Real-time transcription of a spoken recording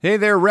Hey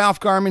there,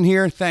 Ralph Garman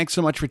here. Thanks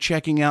so much for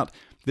checking out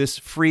this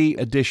free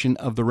edition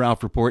of The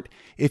Ralph Report.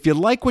 If you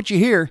like what you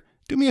hear,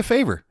 do me a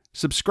favor.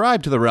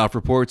 Subscribe to The Ralph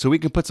Report so we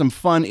can put some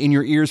fun in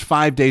your ears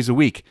 5 days a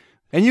week.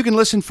 And you can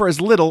listen for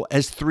as little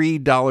as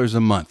 $3 a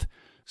month.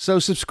 So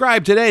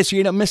subscribe today so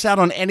you don't miss out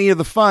on any of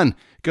the fun.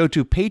 Go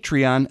to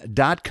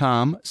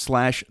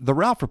patreon.com/The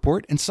Ralph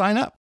Report and sign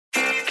up.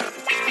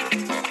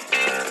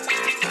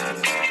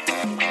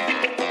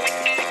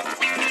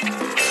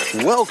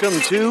 Welcome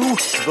to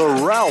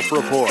The Ralph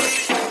Report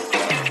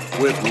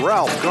with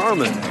Ralph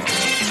Garman.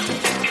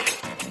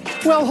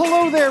 Well,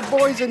 hello there,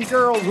 boys and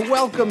girls.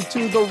 Welcome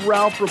to The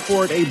Ralph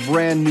Report, a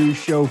brand new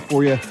show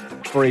for you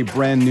for a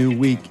brand new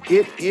week.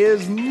 It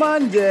is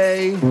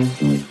Monday.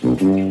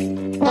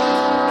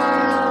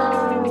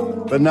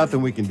 But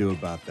nothing we can do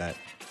about that.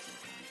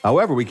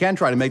 However, we can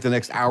try to make the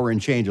next hour and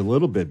change a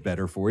little bit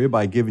better for you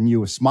by giving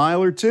you a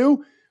smile or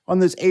two on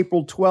this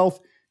April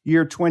 12th,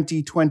 year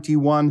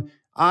 2021.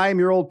 I'm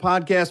your old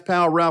podcast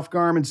pal, Ralph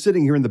Garman.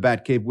 Sitting here in the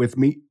Batcave with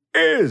me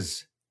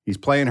is, he's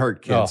playing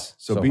hurt, kids.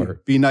 So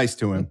be nice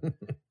to him.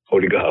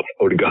 Holy God.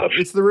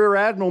 It's the Rear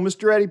Admiral,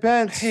 Mr. Eddie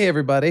Pence. Hey,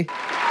 everybody.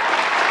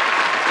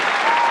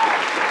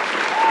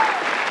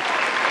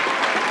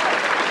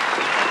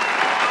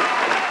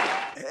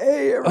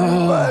 Hey,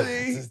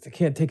 everybody. I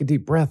can't take a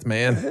deep breath,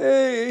 man.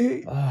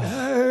 Hey.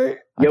 Eddie.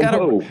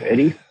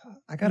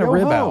 I got a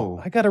rib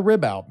out. I got a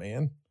rib out,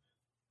 man.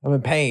 I'm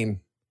in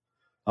pain.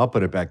 I'll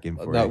put it back in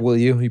for you. Will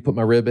you? You put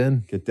my rib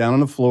in? Get down on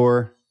the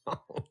floor.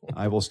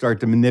 I will start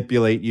to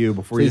manipulate you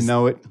before Please you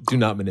know it. Do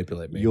not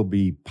manipulate me. You'll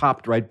be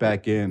popped right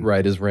back in.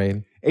 Right as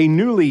rain. A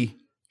newly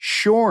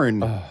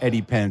shorn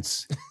Eddie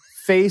Pence.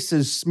 Face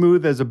as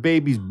smooth as a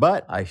baby's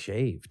butt. I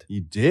shaved.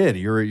 You did.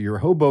 Your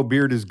hobo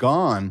beard is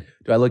gone.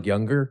 Do I look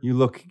younger? You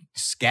look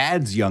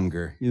scads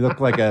younger. You look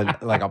like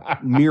a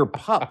mere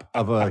pup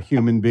of a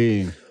human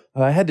being.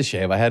 I had to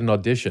shave. I had an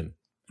audition.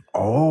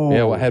 Oh.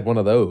 Yeah, well, I had one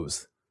of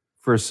those.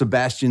 For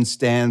Sebastian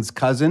Stan's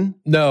cousin?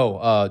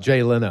 No,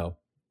 Jay Leno.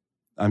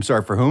 I'm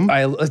sorry, for whom?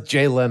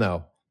 Jay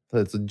Leno.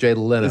 It's Jay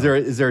Leno.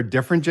 Is there a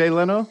different Jay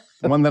Leno?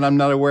 One that I'm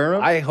not aware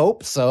of? I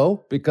hope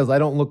so, because I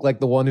don't look like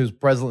the one who's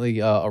presently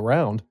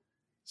around.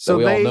 So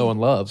we all know and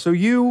love. So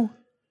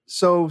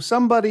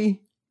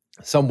somebody...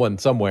 Someone,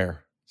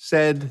 somewhere.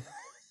 Said,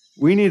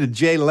 we need a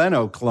Jay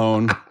Leno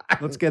clone.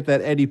 Let's get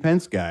that Eddie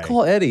Pence guy.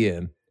 Call Eddie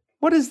in.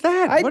 What is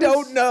that? I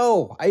don't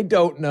know.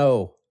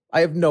 I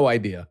have no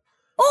idea.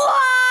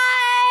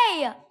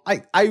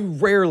 I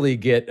rarely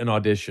get an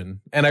audition.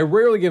 And I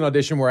rarely get an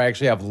audition where I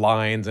actually have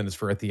lines and it's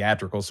for a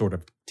theatrical sort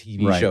of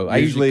TV show. I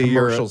usually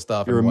commercial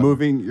stuff.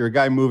 You're a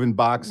guy moving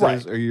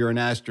boxes, or you're an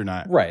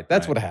astronaut. Right.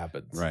 That's what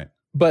happens. Right.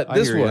 But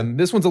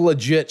this one's a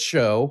legit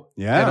show.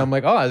 Yeah. And I'm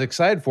like, I was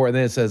excited for it. And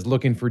then it says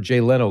looking for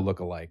Jay Leno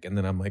lookalike. And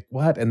then I'm like,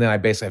 what? And then I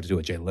basically have to do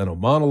a Jay Leno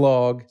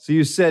monologue. So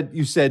you said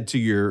to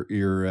your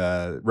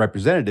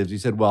representatives, you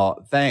said,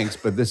 well, thanks,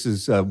 but this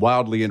is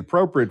wildly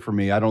inappropriate for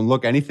me. I don't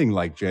look anything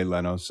like Jay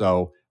Leno,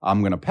 so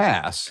I'm going to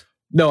pass.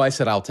 No, I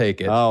said I'll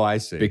take it. Oh, I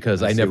see.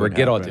 Because I never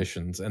get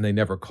auditions and they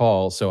never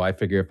call. So I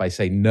figure if I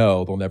say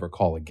no, they'll never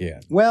call again.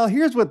 Well,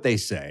 here's what they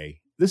say.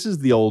 This is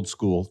the old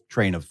school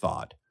train of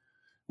thought,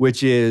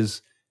 which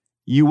is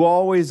you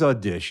always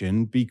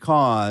audition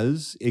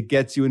because it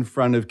gets you in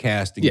front of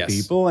casting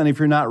people. And if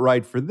you're not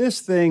right for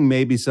this thing,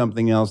 maybe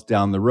something else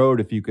down the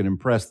road, if you can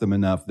impress them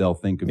enough, they'll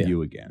think of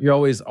you again. You're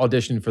always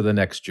auditioning for the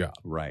next job.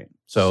 Right.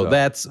 So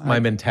that's my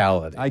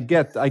mentality. I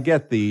get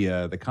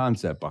the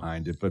concept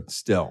behind it, but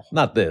still.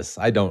 Not this.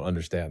 I don't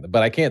understand it.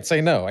 But I can't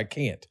say no. I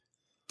can't.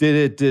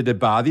 Did it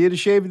bother you to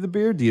shave the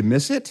beard? Do you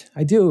miss it?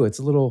 I do. It's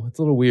a little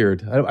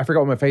weird. I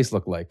forgot what my face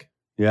looked like.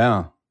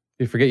 Yeah.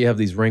 You forget you have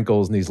these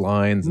wrinkles and these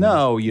lines.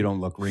 No, you don't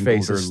look wrinkled.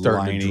 Face is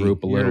starting to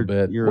droop a little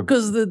bit.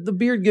 Because the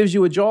beard gives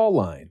you a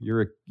jawline.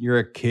 You're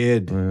a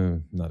kid.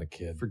 Not a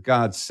kid. For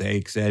God's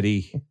sakes,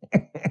 Eddie.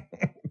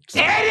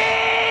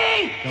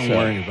 Eddie! Don't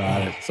worry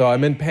about it. So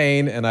I'm in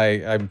pain, and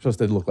I'm supposed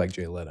to look like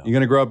Jay Leno. You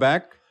going to grow it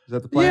back? Is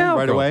that the plan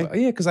right away?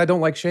 Yeah, because I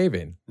don't like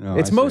shaving. No,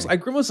 I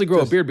mostly grow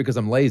a beard because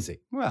I'm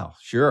lazy. Well,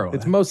 sure.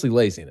 It's mostly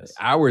laziness.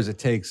 Hours it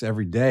takes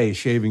every day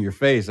shaving your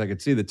face. I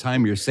could see the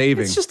time you're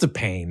saving. It's just a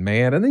pain,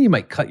 man. And then you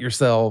might cut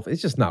yourself.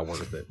 It's just not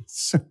worth it.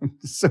 so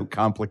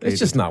complicated. It's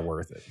just not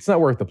worth it. It's not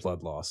worth the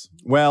blood loss.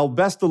 Well,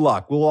 best of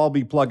luck. We'll all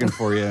be plugging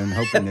for you and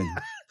hoping.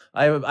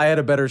 I had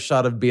a better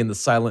shot of being the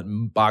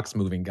silent box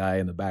moving guy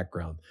in the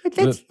background.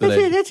 Let's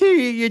hear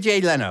you, Jay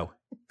Leno.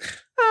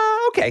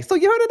 Okay, so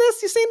you heard of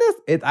this? You seen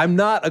this? I'm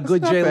not a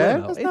good Jay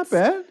Leno. That's not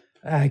bad.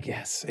 I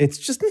guess it's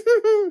just.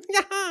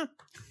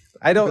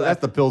 I don't.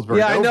 That's the Pillsbury.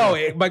 Yeah, Doughboy.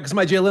 I know, because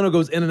my Jay Leno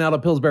goes in and out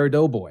of Pillsbury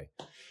Doughboy.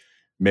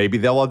 Maybe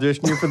they'll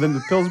audition you for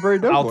the Pillsbury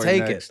Doughboy. I'll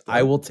take it.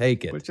 I will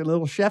take it. Put your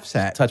little chef's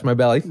hat. Touch my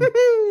belly.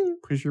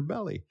 Push your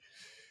belly.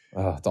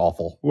 Oh, it's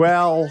awful.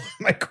 Well,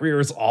 my career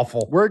is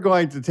awful. We're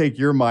going to take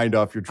your mind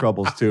off your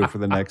troubles, too, for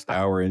the next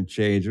hour and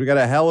change. We got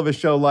a hell of a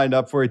show lined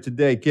up for you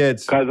today,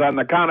 kids. Because on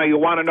the counter, you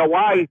want to know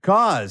why?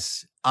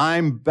 Because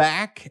I'm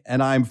back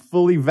and I'm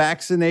fully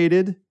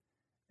vaccinated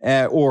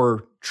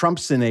or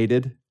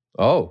Trumpsinated.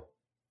 Oh.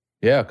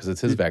 Yeah, because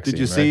it's his vaccine. Did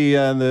you see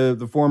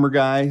the former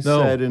guy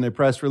said in a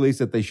press release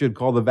that they should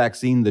call the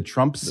vaccine the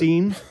Trump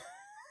scene?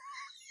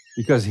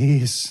 Because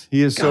he's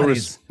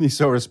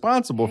so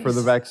responsible for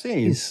the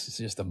vaccine. He's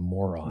just a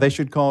moron. They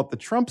should call it the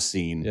Trump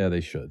scene. Yeah,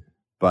 they should.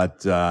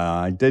 But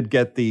I did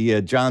get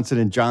the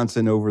Johnson &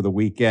 Johnson over the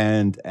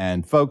weekend,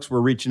 and folks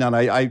were reaching out.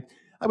 I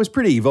was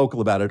pretty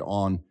vocal about it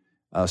on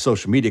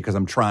social media because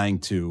I'm trying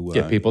to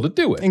get people to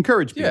do it.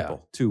 Encourage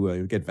people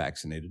to get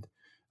vaccinated.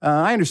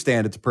 I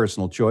understand it's a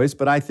personal choice,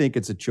 but I think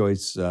it's a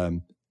choice. The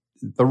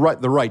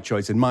right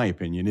choice, in my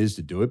opinion, is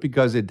to do it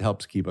because it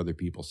helps keep other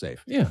people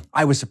safe. Yeah.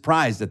 I was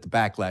surprised at the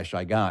backlash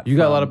I got. You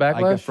got a lot of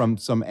backlash? From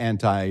some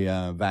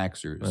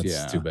anti-vaxxers.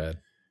 That's too bad.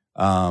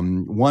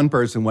 One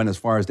person went as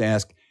far as to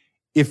ask,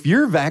 if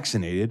you're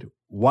vaccinated,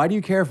 why do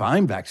you care if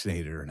I'm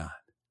vaccinated or not?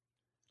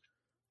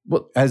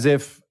 Well, as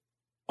if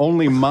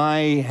only my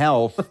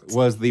health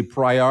was the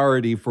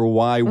priority for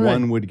why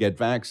one would get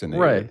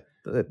vaccinated. Right.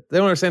 They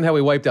don't understand how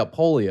we wiped out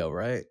polio,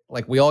 right?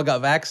 Like we all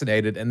got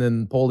vaccinated and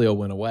then polio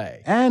went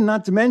away. And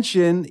not to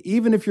mention,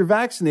 even if you're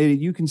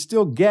vaccinated, you can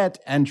still get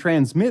and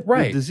transmit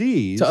the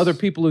disease to other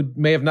people who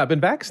may have not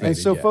been vaccinated.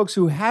 And so folks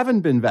who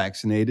haven't been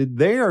vaccinated,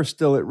 they are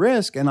still at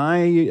risk. And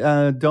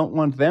I don't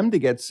want them to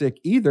get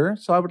sick either.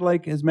 So I would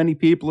like as many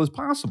people as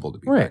possible to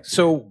be vaccinated.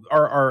 So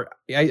our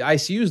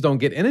ICUs don't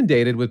get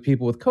inundated with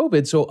people with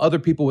COVID, so other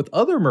people with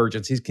other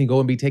emergencies can go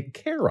and be taken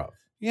care of.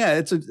 Yeah,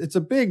 it's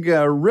a big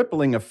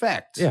rippling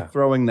effect,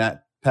 throwing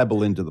that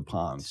pebble into the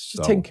pond.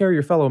 Just taking care of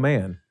your fellow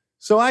man.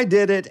 So I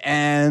did it,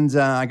 and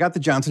I got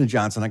the Johnson &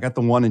 Johnson. I got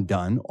the one and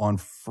done on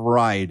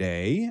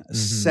Friday.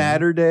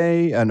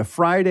 Saturday, and a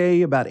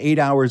Friday, about 8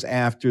 hours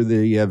after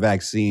the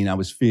vaccine, I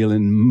was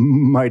feeling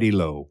mighty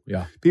low.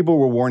 Yeah. People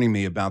were warning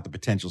me about the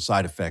potential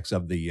side effects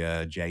of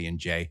the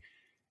J&J.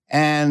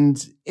 And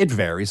it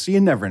varies, so you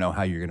never know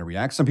how you're going to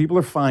react. Some people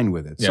are fine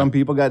with it. Yeah. Some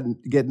people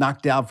get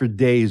knocked out for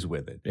days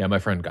with it. Yeah, my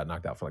friend got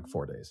knocked out for like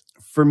 4 days.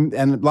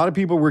 And a lot of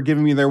people were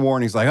giving me their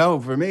warnings, like, oh,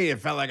 for me,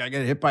 it felt like I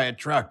got hit by a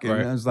truck. And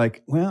I was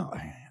like, well,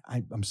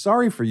 I'm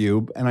sorry for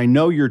you, and I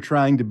know you're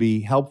trying to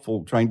be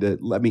helpful, trying to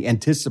let me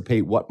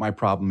anticipate what my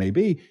problem may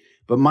be,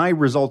 but my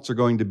results are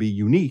going to be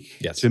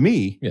unique to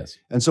me. Yes.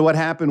 And so what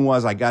happened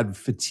was I got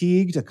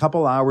fatigued a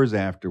couple hours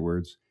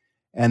afterwards.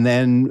 And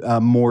then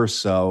more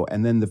so.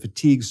 And then the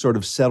fatigue sort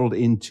of settled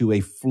into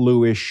a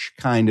fluish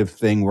kind of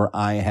thing where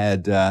I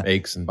had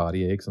aches and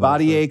body aches.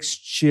 Body aches,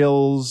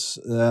 chills,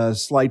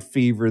 slight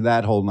fever,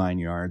 that whole 9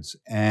 yards.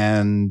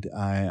 And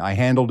I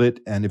handled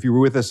it. And if you were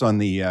with us on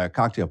the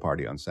cocktail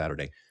party on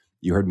Saturday,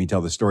 you heard me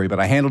tell the story.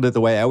 But I handled it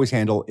the way I always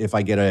handle if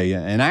I get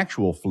an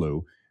actual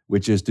flu,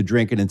 which is to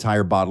drink an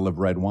entire bottle of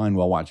red wine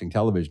while watching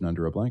television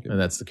under a blanket.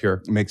 And that's the cure.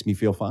 It makes me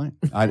feel fine.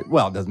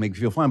 Well, it doesn't make me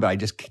feel fine, but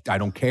I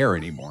don't care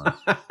anymore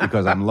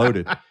because I'm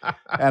loaded.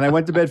 And I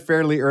went to bed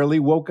fairly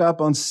early, woke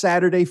up on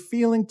Saturday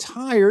feeling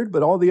tired,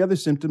 but all the other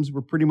symptoms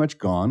were pretty much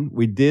gone.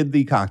 We did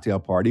the cocktail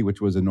party,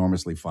 which was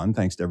enormously fun.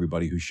 Thanks to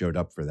everybody who showed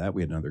up for that.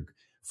 We had another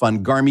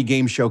fun Garmy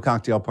Game Show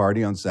cocktail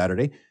party on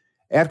Saturday.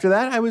 After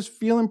that, I was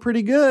feeling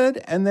pretty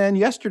good. And then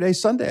yesterday,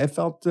 Sunday, I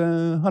felt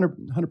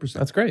 100%.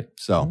 That's great.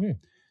 So...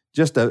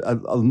 Just a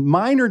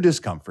minor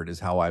discomfort is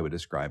how I would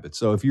describe it.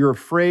 So if you're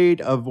afraid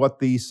of what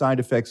the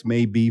side effects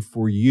may be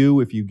for you,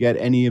 if you get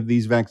any of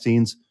these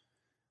vaccines,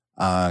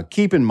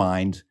 keep in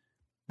mind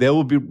they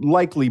will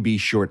likely be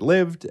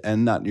short-lived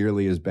and not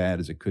nearly as bad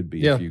as it could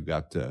be if you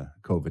got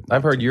COVID-19.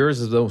 I've heard yours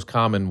is the most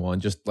common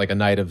one, just like a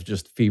night of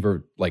just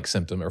fever-like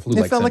symptom or flu-like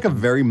symptom. It felt like a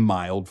very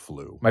mild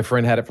flu. My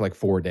friend had it for like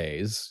 4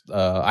 days.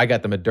 I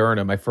got the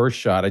Moderna. My first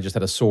shot, I just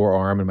had a sore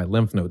arm and my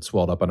lymph nodes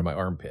swelled up under my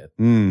armpit.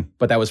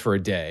 But that was for a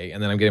day.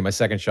 And then I'm getting my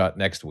second shot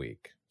next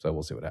week. So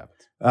we'll see what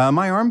happens.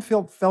 My arm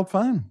felt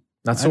fine.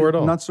 Not sore at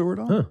all? Not sore at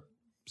all. Huh.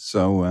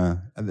 So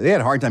they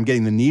had a hard time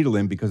getting the needle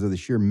in because of the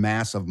sheer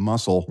mass of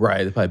muscle.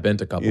 Right. They probably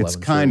bent a couple of them. It's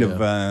kind of,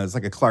 it's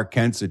like a Clark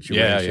Kent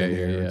situation.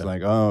 Yeah. It's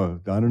like,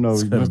 oh, I don't know.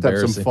 You must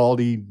have some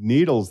faulty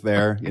needles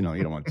there. You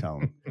don't want to tell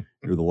them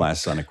you're the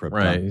last son of Krypton.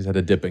 Right. He's had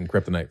to dip in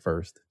kryptonite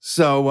first.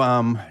 So,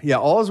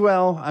 all is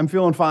well. I'm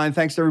feeling fine.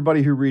 Thanks to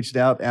everybody who reached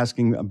out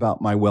asking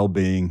about my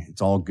well-being.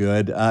 It's all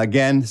good.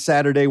 Again,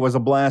 Saturday was a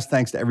blast.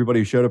 Thanks to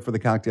everybody who showed up for the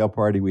cocktail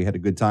party. We had a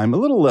good time. A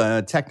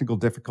little technical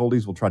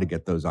difficulties. We'll try to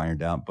get those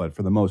ironed out. But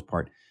for the most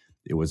part,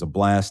 it was a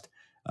blast.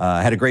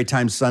 Had a great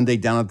time Sunday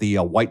down at the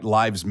White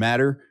Lives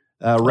Matter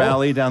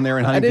rally down there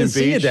in Huntington Beach.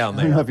 I didn't see you down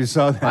there. I don't know if you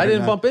saw that. I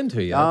didn't bump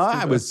into you.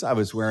 I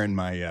was wearing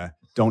my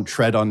 "Don't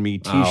Tread on Me"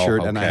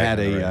 T-shirt, and I had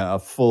a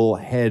full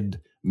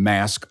head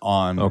mask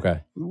on.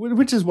 Okay,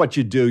 which is what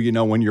you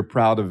do, when you're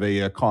proud of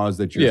a cause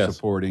that you're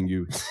supporting.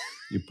 You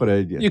put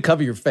you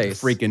cover your face,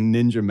 freaking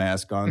ninja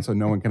mask on, so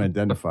no one can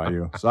identify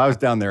you. So I was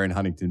down there in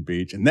Huntington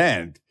Beach, and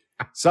then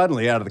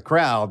suddenly out of the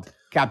crowd,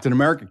 Captain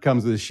America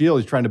comes with a shield.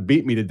 He's trying to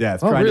beat me to death.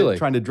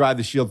 Trying to drive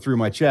the shield through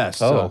my chest.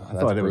 So I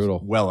thought brutal.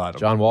 It was well out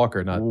of John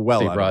Walker, not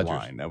Steve out Rogers. Of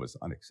line. That was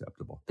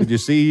unacceptable. Did you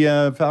see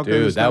Falco?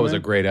 Dude, that was a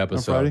great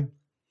episode.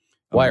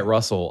 Wyatt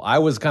Russell, I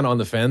was kind of on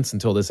the fence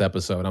until this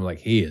episode. I'm like,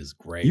 he is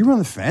great. You were on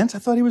the fence? I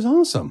thought he was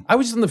awesome. I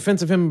was just on the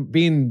fence of him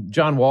being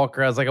John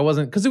Walker. I was like, I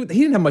wasn't, because he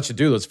didn't have much to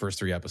do those first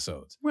 3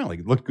 episodes. Well,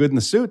 he looked good in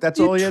the suit. That's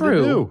all he had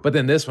to do. But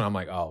then this one, I'm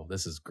like, oh,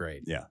 this is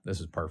great. Yeah. This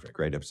is perfect.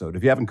 Great episode.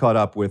 If you haven't caught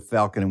up with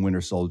Falcon and Winter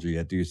Soldier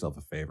yet, do yourself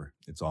a favor.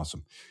 It's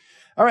awesome.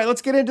 All right,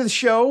 let's get into the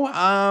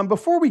show.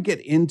 Before we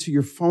get into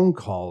your phone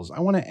calls, I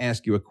want to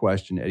ask you a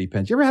question, Eddie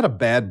Pence. You ever had a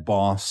bad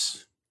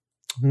boss?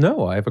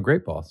 No, I have a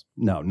great boss.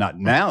 No, not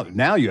now.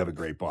 Now you have a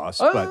great boss.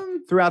 But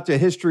throughout the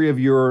history of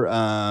your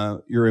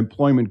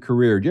employment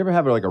career, do you ever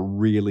have like a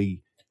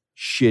really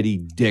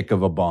shitty dick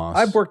of a boss?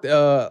 I've worked.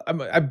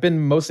 I've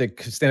been mostly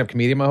a stand-up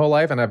comedian my whole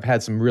life, and I've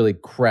had some really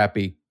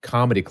crappy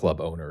comedy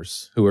club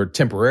owners who are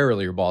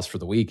temporarily your boss for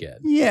the weekend.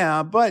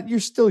 Yeah, but you're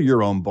still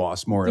your own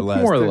boss, more or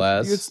less. More or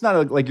less. It's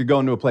not like you're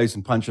going to a place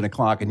and punching a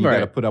clock and you got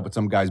to put up with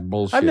some guy's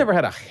bullshit. I've never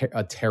had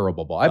a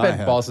terrible boss. I've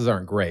had bosses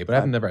aren't great, but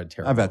I've never had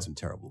terrible. I've had some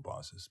terrible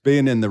bosses.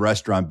 Being in the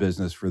restaurant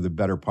business for the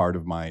better part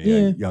of my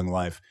young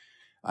life,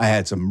 I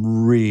had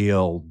some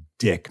real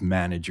dick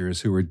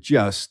managers who were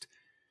just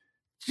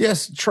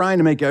trying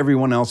to make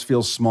everyone else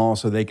feel small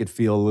so they could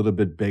feel a little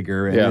bit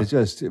bigger. And it's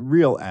just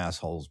real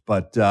assholes.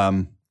 But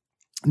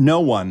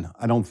no one,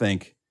 I don't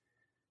think,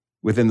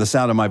 within the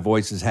sound of my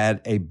voice has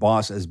had a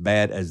boss as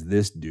bad as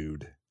this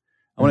dude.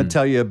 I want to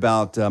tell you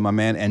about my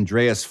man,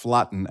 Andreas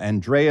Flatten.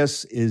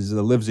 Andreas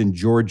lives in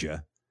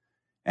Georgia,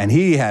 and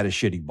he had a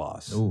shitty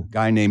boss, a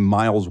guy named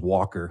Miles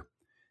Walker.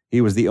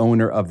 He was the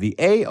owner of the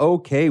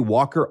A.O.K.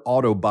 Walker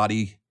Auto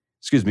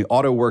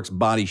Works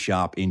Body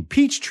Shop in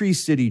Peachtree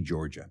City,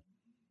 Georgia.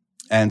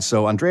 And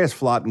so Andreas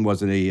Flatten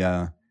was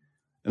an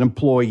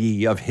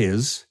employee of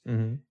his,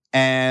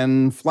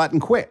 and Flatten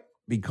quit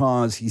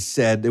because he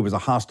said it was a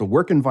hostile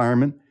work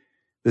environment.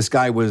 This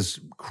guy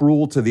was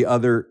cruel to the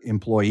other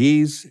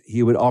employees.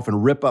 He would often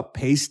rip up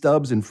pay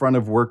stubs in front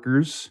of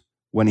workers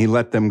when he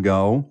let them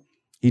go.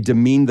 He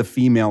demeaned the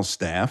female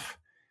staff.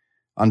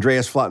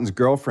 Andreas Flatten's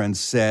girlfriend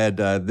said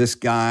this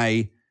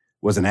guy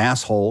was an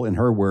asshole, in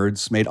her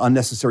words, made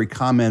unnecessary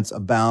comments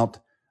about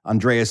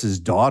Andreas's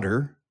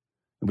daughter.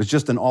 It was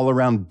just an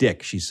all-around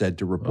dick, she said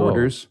to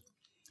reporters.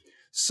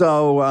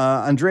 So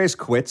Andreas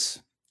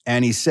quits,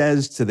 and he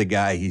says to the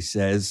guy,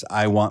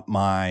 I want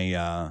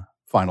my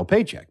final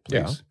paycheck,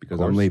 please, because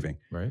I'm leaving.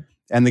 Right.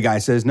 And the guy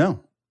says,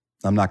 no,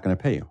 I'm not going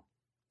to pay you.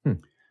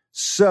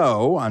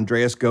 So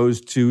Andreas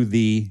goes to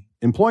the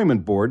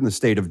employment board in the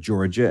state of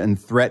Georgia and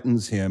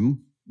threatens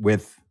him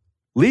with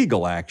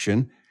legal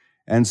action.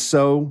 And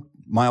so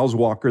Miles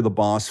Walker, the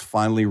boss,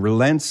 finally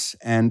relents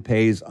and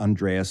pays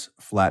Andreas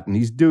Flatten.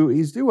 He's due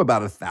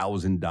about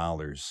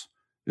 $1,000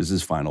 is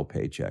his final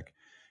paycheck.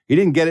 He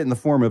didn't get it in the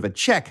form of a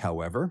check,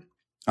 however.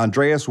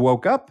 Andreas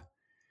woke up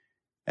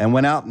and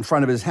went out in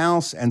front of his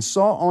house and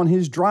saw on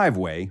his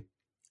driveway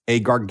a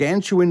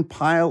gargantuan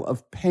pile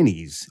of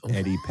pennies,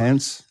 Eddie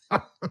Pence.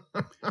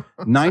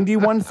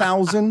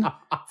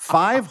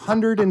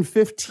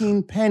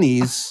 91,515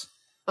 pennies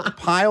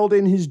piled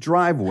in his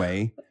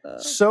driveway,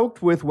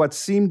 soaked with what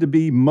seemed to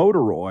be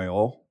motor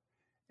oil,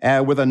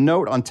 with a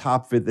note on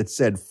top of it that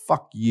said,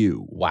 fuck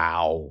you.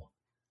 Wow.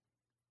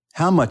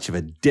 How much of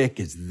a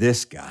dick is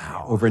this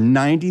guy? Over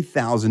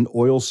 90,000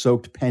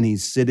 oil-soaked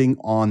pennies sitting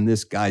on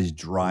this guy's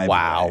driveway.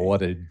 Wow,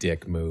 what a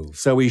dick move.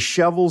 So he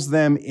shovels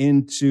them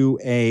into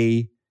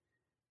a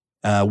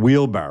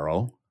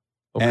wheelbarrow,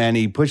 and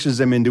he pushes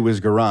them into his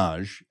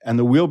garage, and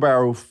the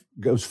wheelbarrow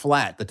goes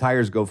flat. The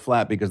tires go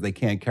flat because they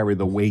can't carry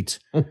the weight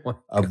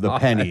of the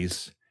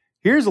pennies.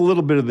 Here's a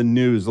little bit of the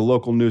news, the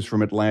local news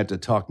from Atlanta,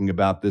 talking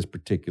about this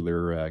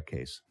particular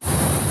case.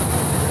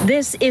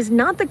 This is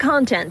not the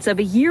contents of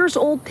a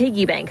years-old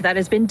piggy bank that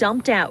has been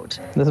dumped out.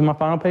 This is my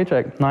final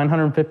paycheck,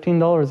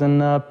 $915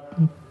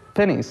 in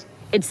pennies.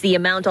 It's the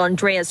amount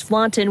Andreas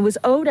Flatten was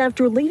owed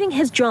after leaving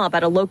his job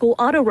at a local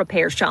auto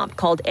repair shop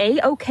called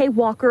A.O.K.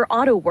 Walker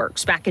Auto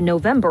Works back in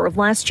November of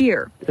last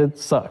year. It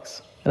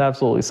sucks. It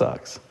absolutely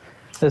sucks.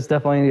 It's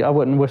definitely, I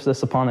wouldn't wish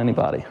this upon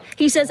anybody.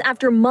 He says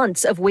after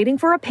months of waiting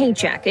for a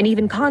paycheck and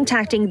even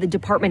contacting the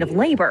Department of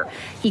Labor,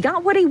 he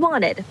got what he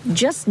wanted,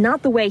 just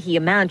not the way he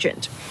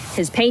imagined.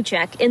 His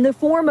paycheck in the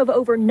form of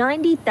over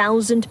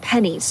 90,000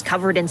 pennies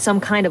covered in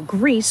some kind of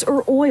grease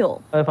or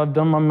oil. If I've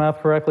done my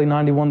math correctly,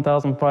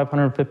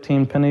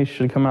 91,515 pennies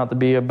should come out to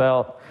be they're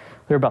about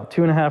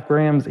 2.5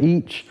 grams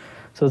each.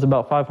 So it's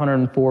about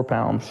 504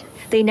 pounds.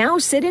 They now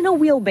sit in a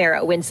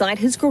wheelbarrow inside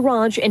his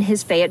garage in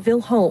his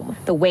Fayetteville home,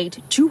 the weight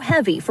too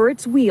heavy for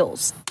its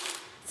wheels.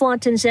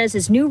 Flatten says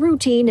his new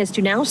routine is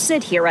to now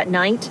sit here at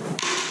night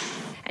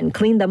and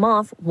clean them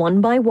off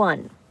one by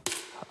one.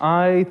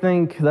 I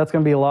think that's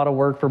going to be a lot of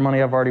work for money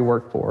I've already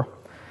worked for.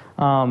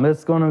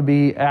 It's going to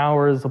be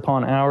hours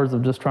upon hours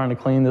of just trying to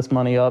clean this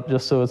money up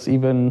just so it's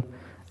even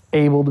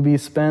able to be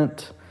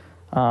spent.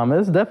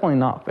 It's definitely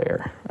not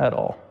fair at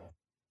all.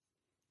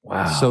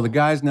 Wow. So the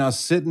guy's now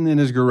sitting in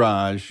his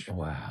garage,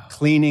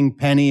 cleaning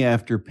penny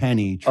after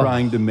penny,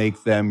 trying to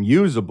make them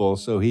usable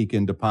so he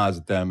can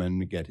deposit them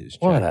and get his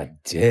check. What a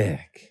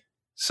dick.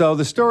 So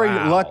the story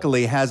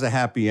luckily has a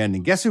happy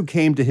ending. Guess who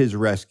came to his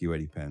rescue,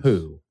 Eddie Pence?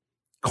 Who?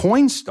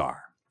 Coinstar.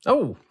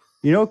 Oh,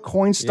 You know,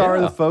 Coinstar,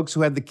 Yeah. the folks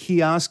who had the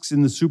kiosks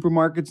in the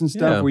supermarkets and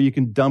stuff Yeah. where you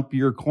can dump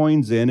your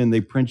coins in and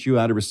they print you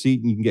out a receipt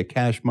and you can get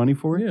cash money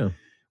for it. yeah.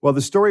 Well, the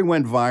story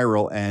went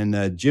viral,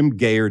 and Jim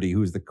Gaerty,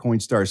 who's the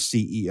Coinstar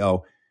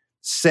CEO,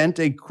 sent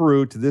a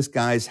crew to this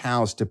guy's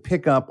house to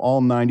pick up all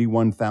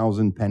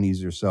 91,000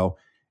 pennies or so,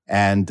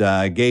 and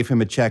gave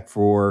him a check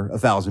for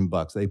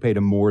 $1,000. They paid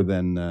him more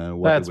than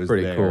what That's it was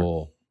pretty there.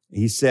 cool.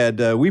 He said,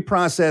 we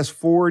process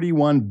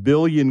 41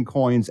 billion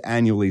coins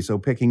annually, so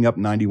picking up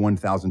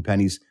 91,000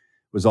 pennies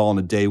was all in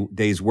a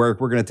day's work.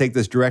 We're going to take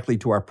this directly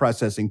to our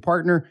processing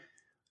partner.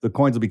 The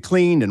coins will be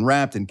cleaned and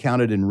wrapped and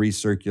counted and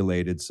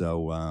recirculated.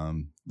 So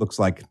looks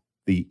like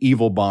the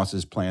evil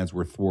boss's plans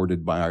were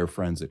thwarted by our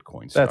friends at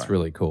Coinstar. That's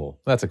really cool.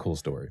 That's a cool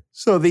story.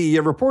 So the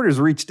reporters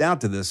reached out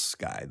to this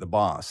guy, the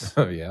boss,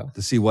 Oh, yeah.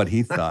 to see what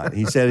he thought.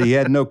 He said he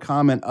had no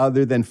comment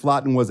other than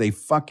Flotten was a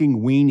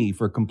fucking weenie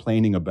for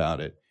complaining about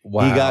it.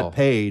 Wow. He got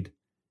paid.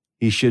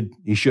 He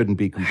shouldn't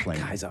be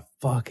complaining. That guy's a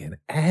fucking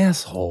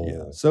asshole.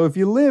 Yeah. So if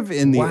you live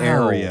in the Wow.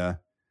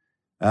 area,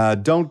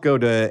 don't go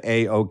to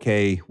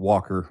A-OK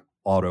Walker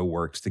Auto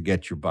Works to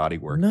get your body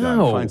work done.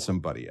 No. Find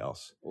somebody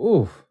else.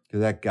 Ooh.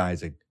 Because that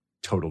guy's a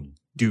total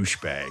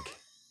douchebag.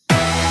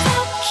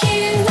 Fuck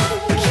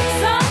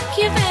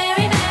you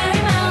very,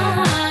 very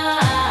much.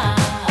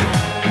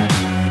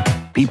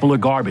 People are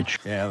garbage.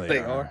 Yeah, They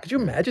are. Could you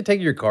imagine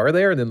taking your car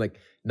there and then like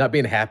not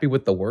being happy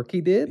with the work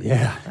he did?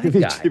 Yeah. That If he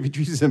guy. treats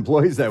his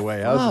employees that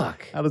way, how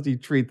does he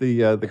treat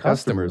the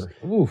customers?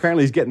 Oof.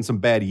 Apparently, he's getting some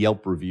bad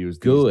Yelp reviews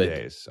these Good.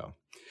 days. So, all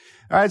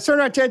right, let's turn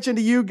our attention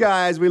to you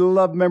guys. We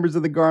love members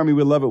of the Garmy.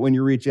 We love it when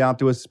you reach out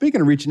to us.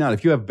 Speaking of reaching out,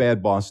 if you have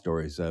bad boss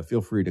stories,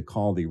 feel free to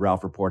call the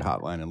Ralph Report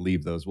hotline and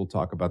leave those. We'll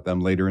talk about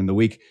them later in the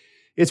week.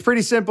 It's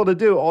pretty simple to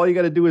do. All you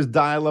got to do is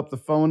dial up the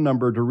phone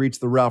number to reach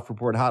the Ralph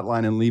Report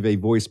hotline and leave a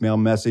voicemail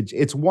message.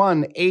 It's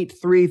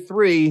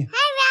 1-833.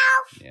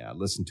 Yeah,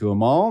 listen to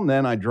them all, and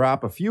then I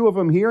drop a few of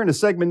them here in a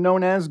segment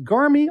known as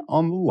Garmy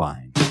on the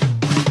Line.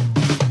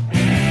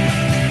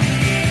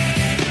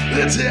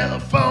 The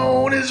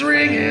telephone is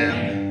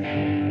ringing.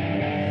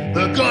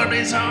 The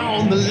Garmy's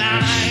on the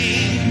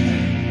line.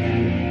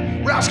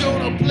 Ralph's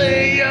gonna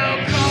play your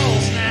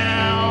calls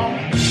now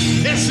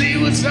and see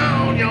what's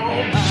on your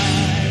mind.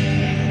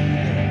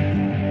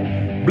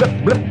 Blah,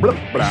 blah,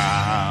 blah,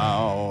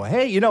 blah.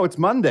 Hey, you know, it's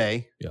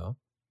Monday. Yeah.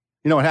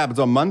 You know what happens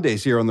on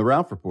Mondays here on the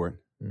Ralph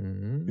Report?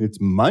 Mhm. It's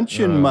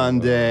Munchin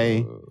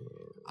Monday.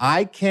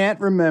 I can't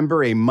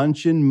remember a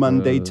Munchin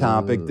Monday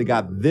topic that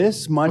got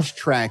this much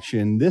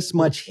traction, this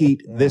much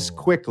heat, this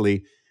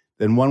quickly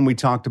than one we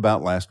talked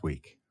about last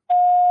week.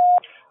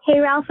 Hey,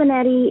 Ralph and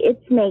Eddie,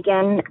 it's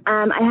Megan.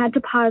 I had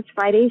to pause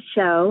Friday's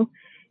show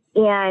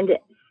and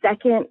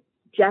second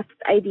Jeff's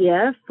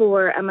idea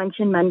for a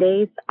Munchin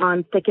Mondays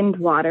on thickened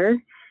water.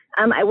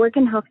 I work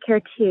in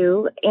healthcare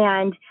too,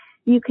 and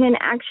you can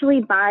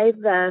actually buy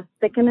the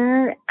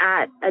thickener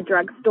at a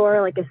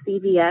drugstore like a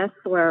CVS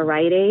or a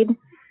Rite Aid.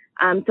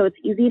 So it's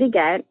easy to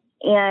get,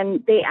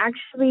 and they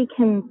actually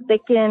can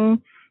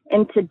thicken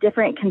into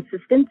different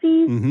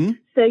consistencies. Mm-hmm.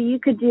 So you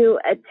could do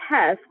a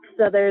test.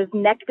 So there's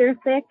nectar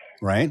thick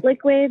Right?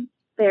 liquid,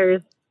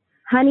 there's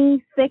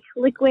honey thick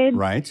liquid,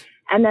 Right.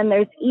 and then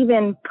there's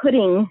even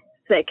pudding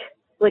thick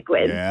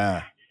liquid.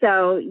 Yeah.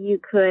 So you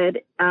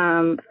could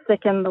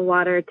thicken the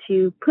water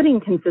to pudding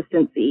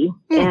consistency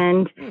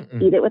and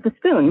eat it with a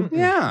spoon.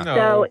 Yeah. No.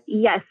 So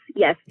yes.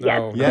 Yes,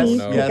 Please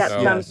no, pick up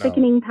no, some no.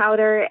 thickening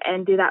powder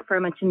and do that for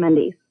a Munchin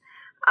Mondays.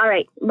 All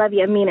right. Love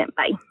you. Mean it.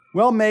 Bye.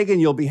 Well, Megan,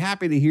 you'll be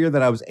happy to hear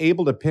that I was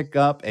able to pick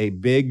up a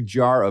big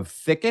jar of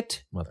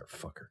Thicket.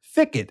 Motherfucker.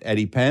 Thicket,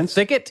 Eddie Pence.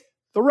 Thicket?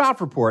 The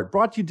Ralph Report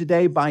brought to you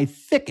today by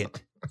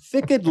Thicket.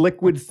 Thicket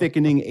liquid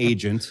thickening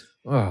agent.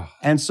 Oh.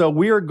 And so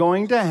we are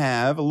going to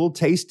have a little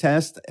taste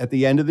test at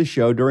the end of the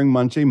show during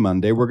Munchin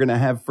Monday. We're going to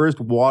have first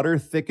water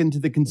thickened to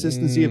the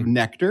consistency of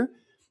nectar.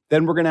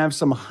 Then we're going to have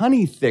some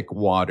honey thick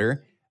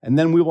water. And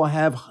then we will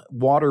have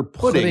water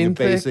pudding Pudding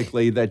thick?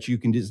 basically, that you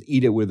can just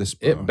eat it with a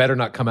spoon. It better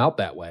not come out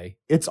that way.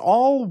 It's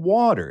all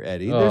water,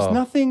 Eddie. There's Oh.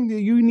 nothing that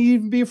you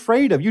need to be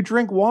afraid of. You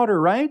drink water,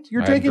 right?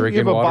 You're I'm drinking. You drinking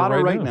have a water bottle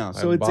right right now. now.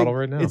 I So have a it's bottle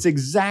right now. it's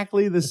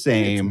exactly the It's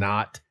same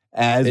not.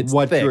 as It's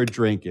what thick. you're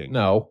drinking.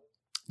 No.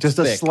 Just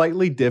a thick.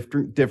 slightly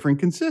different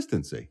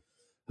consistency.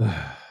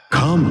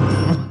 Come.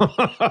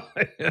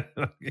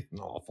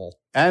 Awful.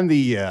 And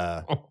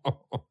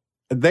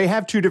they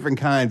have two different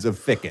kinds of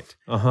Thicket.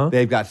 Uh-huh.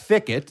 They've got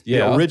Thicket,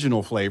 Yeah. the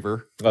original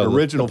flavor, Oh, the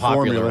original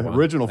popular formula, one.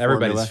 original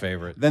Everybody's formula.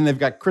 favorite. Then they've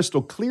got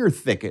Crystal Clear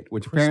Thicket,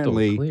 which Crystal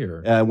apparently,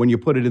 Clear. when you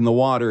put it in the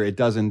water, it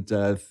doesn't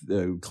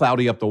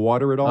cloudy up the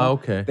water at all. Oh,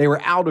 okay. They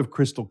were out of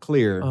Crystal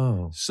Clear.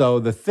 Oh. So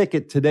the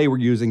Thicket today we're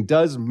using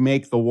does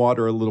make the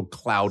water a little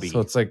cloudy.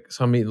 So it's like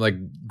like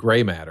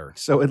gray matter.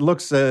 So it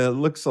looks a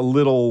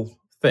little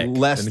Thick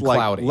less and like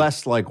cloudy.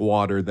 less like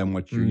water than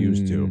what you're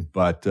used to. Mm.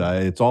 But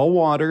it's all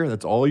water.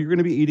 That's all you're going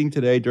to be eating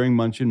today during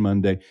Munchin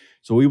Monday.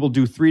 So we will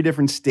do 3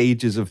 different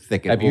stages of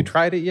Thicket. Have you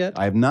tried it yet?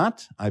 I have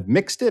not. I've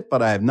mixed it,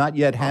 but I have not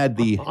yet had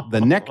the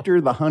nectar,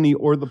 the honey,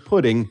 or the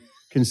pudding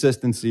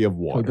consistency of Can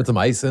we water. put some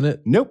ice in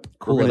it? Nope.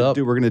 Cool we're it gonna up.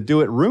 we're going to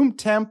do it room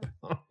temp.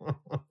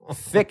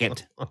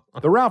 Thickened.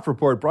 The Ralph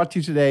Report brought to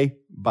you today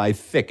by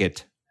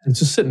Thickened. It's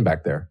just sitting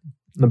back there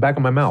in the back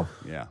of my mouth.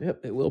 Yeah.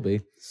 Yep, it will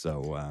be.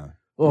 So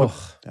Ugh.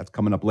 that's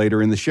coming up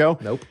later in the show.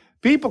 Nope.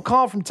 People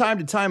call from time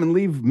to time and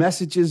leave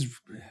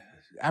messages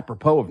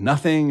apropos of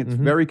nothing. It's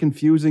very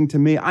confusing to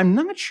me. I'm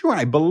not sure.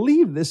 I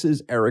believe this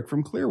is Eric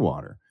from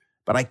Clearwater,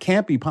 but I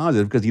can't be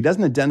positive because he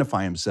doesn't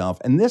identify himself.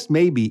 And this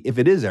may be, if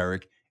it is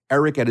Eric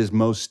at his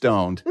most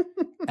stoned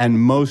and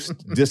most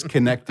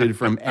disconnected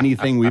from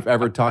anything we've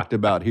ever talked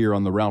about here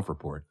on the Ralph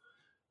Report.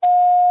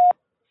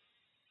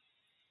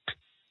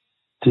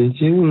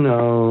 Did you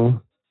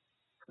know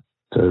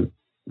that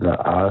the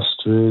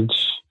ostrich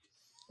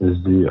is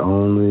the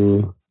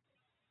only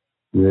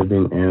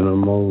living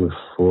animal with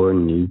 4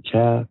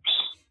 kneecaps?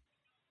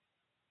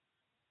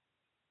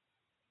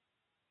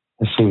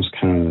 That seems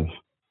kind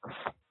of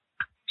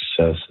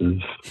excessive.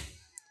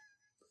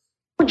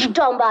 What you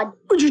talking about?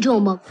 What you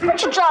talking about?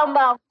 What you talking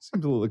about?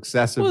 Seems a little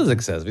excessive. Well, it's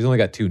excessive. He's only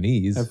got 2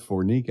 knees. Have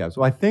 4 kneecaps.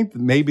 Well, I think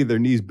that maybe their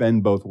knees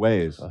bend both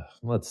ways.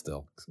 Well, it's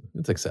still,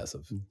 it's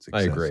excessive. It's I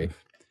excessive. agree.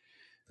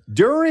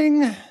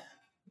 During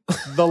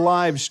the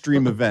live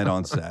stream event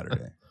on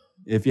Saturday,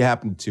 if you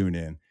happen to tune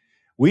in,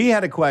 we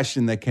had a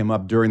question that came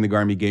up during the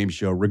Garmy Game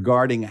Show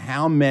regarding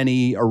how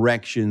many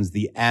erections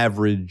the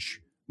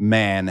average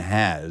man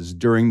has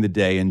during the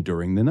day and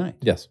during the night.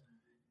 Yes.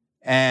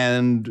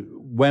 And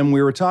when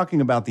we were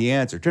talking about the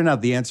answer, turned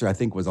out the answer, I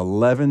think, was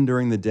 11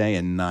 during the day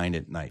and 9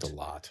 at night. It's a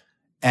lot.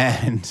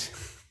 And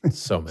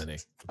so many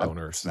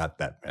boners. It's not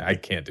that many. I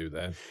can't do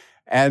that.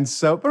 And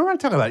so, but we're not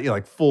talking about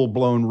like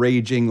full-blown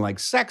raging, like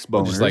sex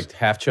boners. Just like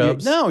half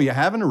chubs? No, you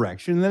have an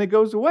erection and then it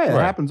goes away. It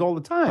Right. happens all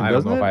the time, I don't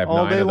doesn't know it? if I have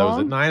all 9 day of those.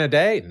 long? 9 a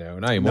day? No,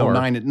 not anymore. No,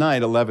 9 at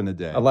night, 11 a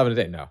day. 11 a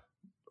day? No.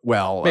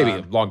 Well, Maybe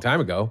a long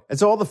time ago. And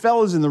so all the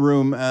fellas in the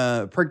room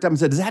perked up and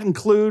said, does that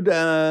include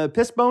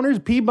piss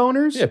boners, pee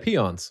boners? Yeah,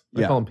 peons.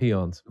 I call them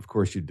peons. Of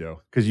course you do.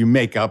 Because you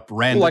make up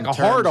random Like a terms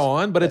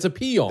hard-on, but it's a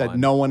peon. that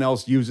no one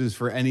else uses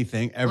for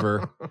anything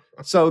ever.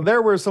 So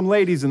there were some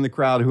ladies in the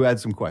crowd who had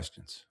some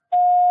questions.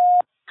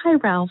 Hi,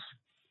 Ralph.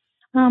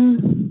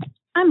 I'm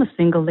a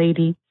single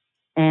lady,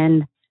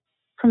 and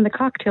from the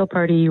cocktail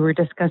party, you were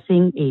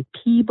discussing a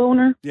pee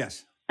boner.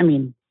 Yes. I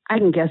mean, I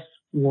can guess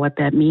what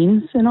that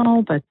means and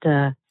all, but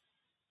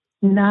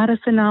not a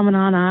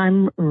phenomenon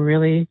I'm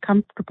really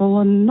comfortable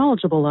and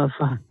knowledgeable of.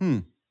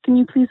 Can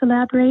you please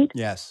elaborate?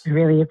 Yes. I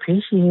really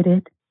appreciate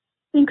it.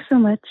 Thanks so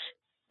much.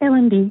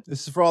 LMD.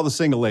 This is for all the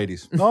single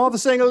ladies. All the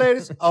single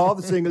ladies. All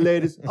the single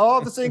ladies.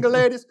 All the single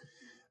ladies.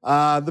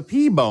 The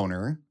pee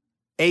boner,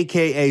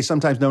 a.k.a.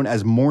 sometimes known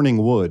as morning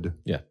wood,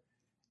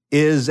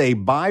 is a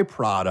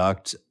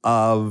byproduct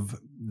of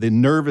the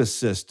nervous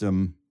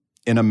system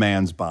in a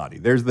man's body.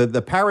 There's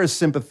the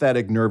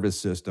parasympathetic nervous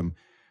system,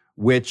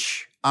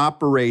 which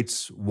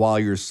operates while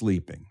you're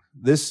sleeping.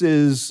 This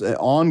is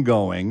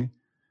ongoing,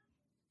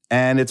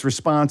 and it's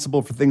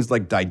responsible for things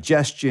like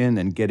digestion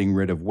and getting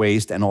rid of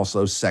waste and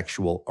also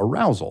sexual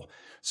arousal.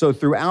 So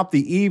throughout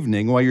the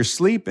evening, while you're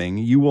sleeping,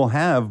 you will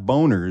have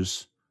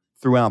boners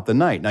throughout the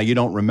night. Now, you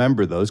don't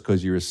remember those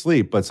because you're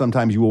asleep, but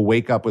sometimes you will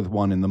wake up with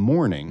one in the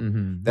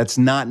morning that's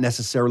not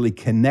necessarily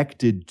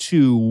connected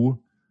to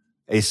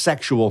a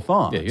sexual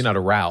thought. Yeah, you're not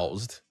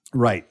aroused.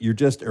 Right. You're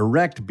just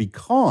erect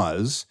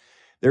because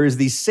there is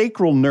the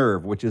sacral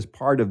nerve, which is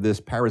part of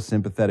this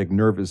parasympathetic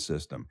nervous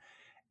system,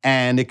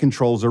 and it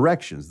controls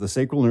erections. The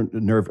sacral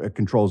nerve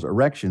controls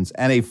erections,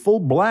 and a full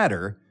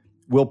bladder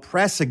will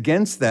press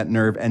against that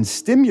nerve and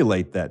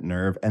stimulate that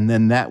nerve, and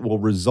then that will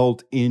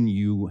result in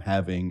you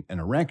having an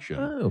erection.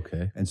 Oh,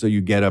 okay. And so you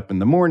get up in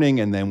the morning,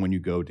 and then when you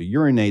go to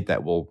urinate,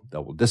 that will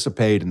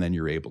dissipate, and then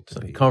you're able to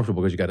pee.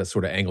 Comfortable because you got to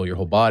sort of angle your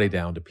whole body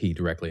down to pee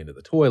directly into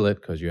the toilet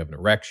because you have an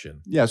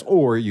erection. Yes,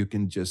 or you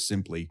can just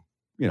simply,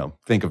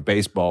 think of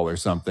baseball or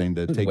something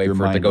to take Wait your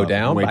for it mind to go off and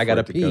down. wait I for gotta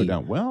it to go pee.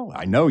 down. Well,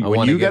 I know I when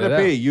wanna you get got to it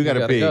pee, out. you got to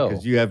gotta pee go.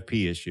 because you have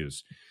pee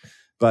issues.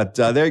 But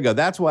there you go.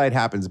 That's why it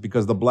happens,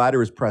 because the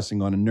bladder is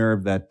pressing on a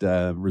nerve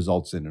that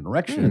results in an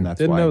erection, and that's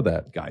didn't why know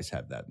that. guys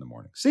have that in the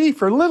morning. See,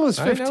 for little as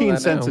I know 15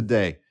 that cents now. a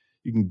day,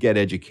 you can get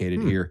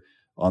educated here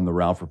on the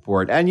Ralph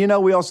Report. And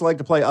we also like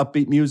to play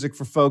upbeat music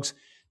for folks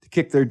to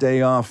kick their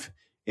day off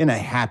in a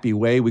happy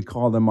way. We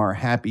call them our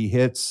happy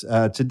hits.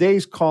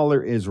 Today's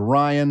caller is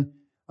Ryan.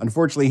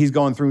 Unfortunately, he's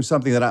going through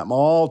something that I'm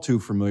all too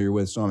familiar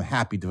with, so I'm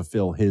happy to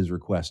fulfill his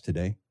request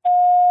today.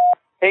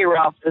 Hey,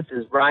 Ralph, this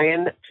is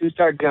Ryan,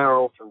 two-star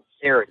general from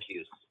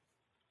Syracuse.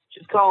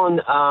 Just calling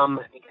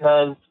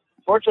because,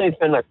 fortunately, it's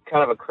been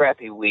kind of a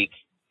crappy week.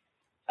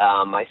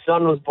 My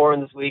son was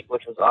born this week,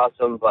 which was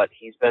awesome, but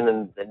he's been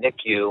in the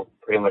NICU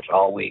pretty much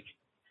all week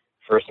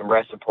for some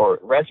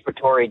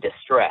respiratory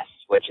distress,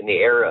 which in the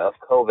era of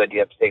COVID, you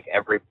have to take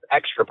every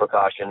extra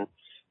precaution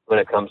when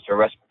it comes to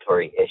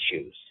respiratory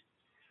issues.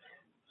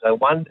 So I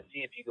wanted to see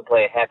if you could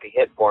play a happy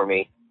hit for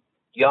me.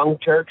 Young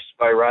Turks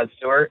by Rod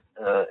Stewart.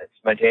 It's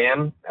my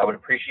jam. I would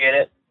appreciate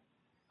it.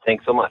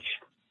 Thanks so much.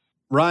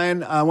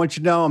 Ryan, I want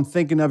you to know I'm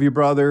thinking of your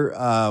brother.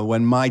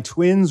 When my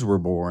twins were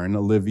born,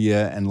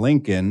 Olivia and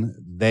Lincoln,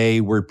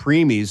 they were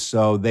preemies,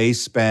 so they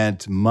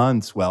spent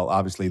months. Well,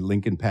 obviously,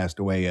 Lincoln passed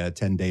away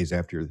 10 days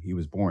after he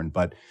was born,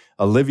 but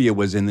Olivia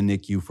was in the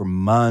NICU for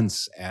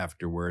months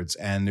afterwards.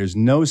 And there's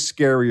no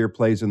scarier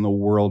place in the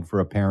world for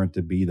a parent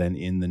to be than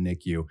in the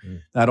NICU,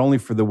 not only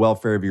for the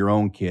welfare of your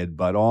own kid,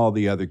 but all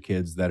the other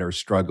kids that are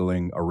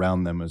struggling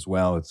around them as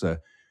well. It's a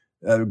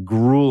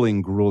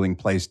grueling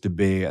place to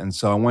be. And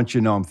so I want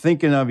you to know I'm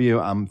thinking of you.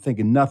 I'm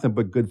thinking nothing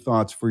but good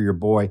thoughts for your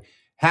boy.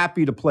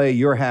 Happy to play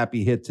your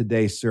happy hit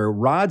today, sir.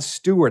 Rod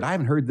Stewart. I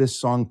haven't heard this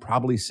song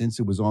probably since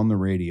it was on the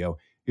radio.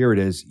 Here it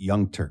is,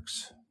 Young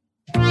Turks.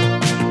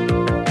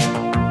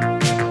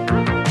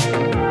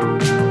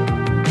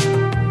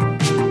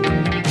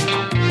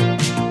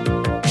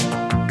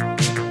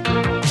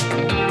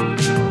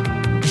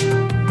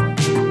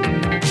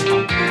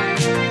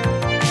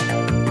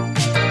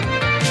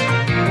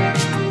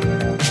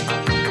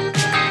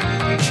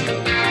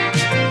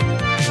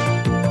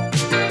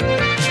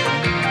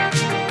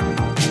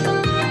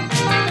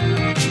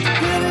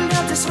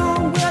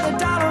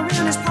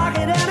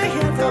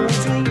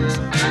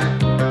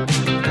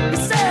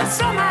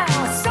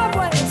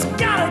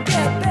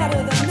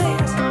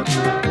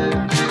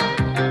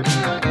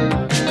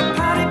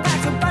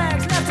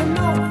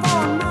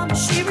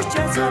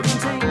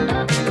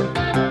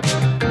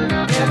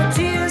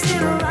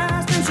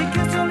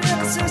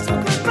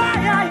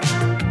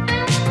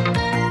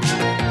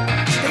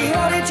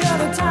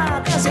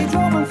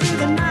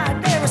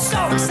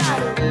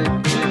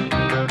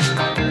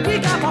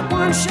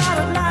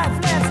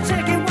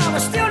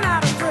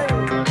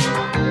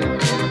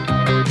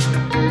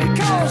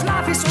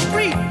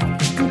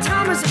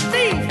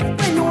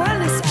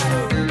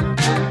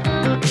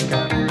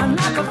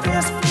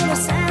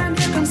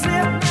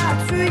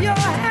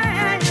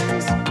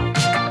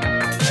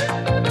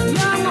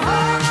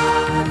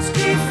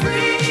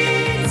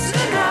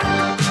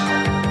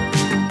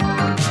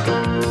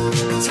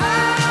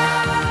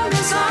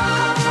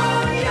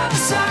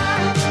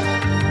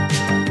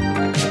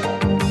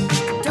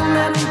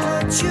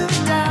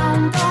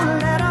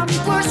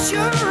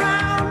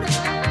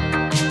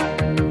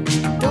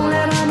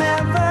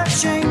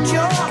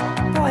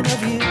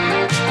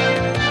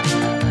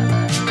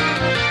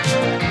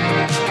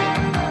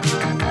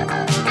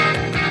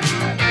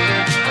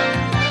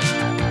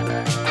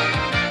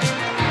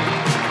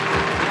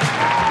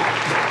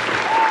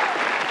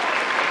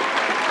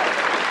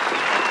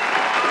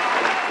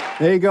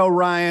 There you go,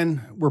 Ryan.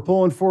 We're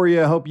pulling for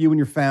you. I hope you and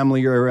your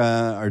family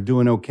are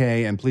doing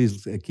okay. And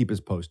please keep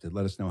us posted.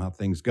 Let us know how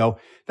things go.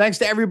 Thanks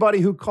to everybody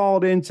who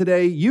called in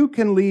today. You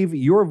can leave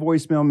your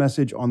voicemail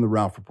message on the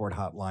Ralph Report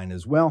hotline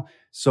as well.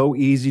 So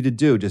easy to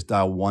do. Just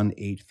dial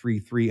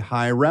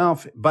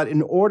 1-833-HI-RALPH. But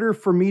in order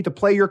for me to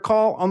play your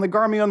call on the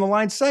Garmy on the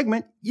Line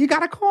segment, you got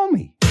to call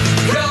me.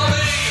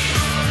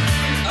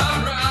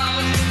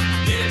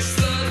 It's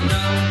the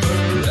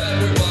number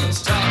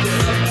everyone's talking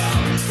about.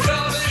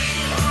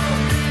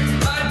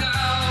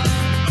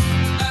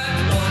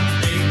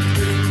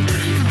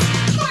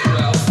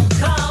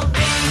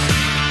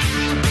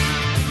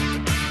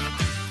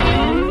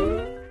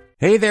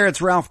 Hey there,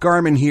 it's Ralph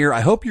Garman here.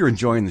 I hope you're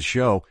enjoying the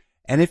show.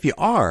 And if you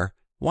are,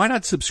 why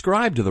not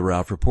subscribe to the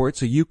Ralph Report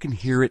so you can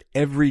hear it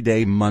every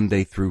day,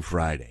 Monday through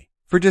Friday?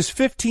 For just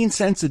 15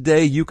 cents a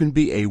day, you can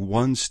be a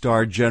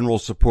one-star general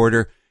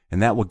supporter,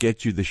 and that will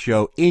get you the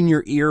show in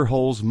your ear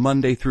holes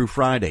Monday through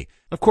Friday.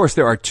 Of course,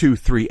 there are 2,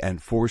 3, and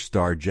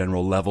 4-star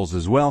general levels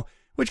as well,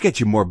 which get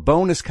you more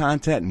bonus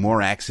content and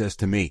more access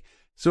to me.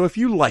 So if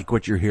you like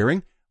what you're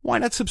hearing, why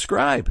not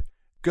subscribe?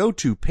 Go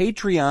to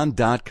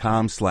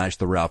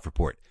patreon.com/The Ralph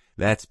Report.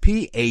 That's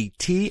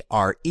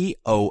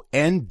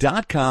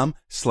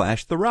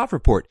patreon.com/The Ralph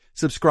Report.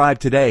 Subscribe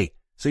today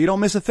so you don't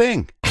miss a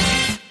thing.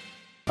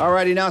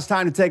 Alrighty, now it's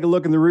time to take a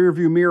look in the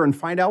rearview mirror and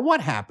find out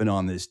what happened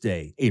on this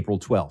day, April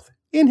 12th,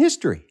 in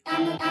history.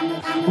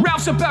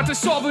 Ralph's about to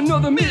solve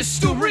another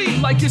mystery.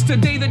 Like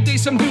yesterday, the day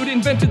some dude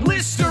invented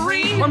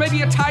Listerine. Or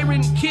maybe a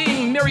tyrant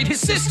king married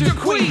his sister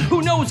queen.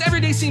 Who knows,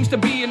 every day seems to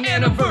be an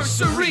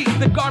anniversary.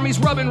 The Garmy's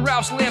rubbing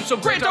Ralph's lamp, so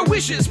grant our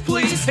wishes,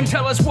 please. And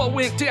tell us what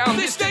went down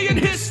this day in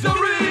history.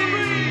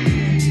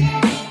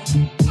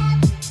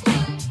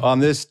 On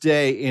this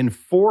day in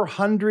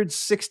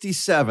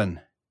 467,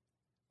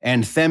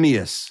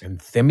 Anthemius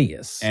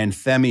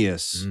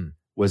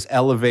was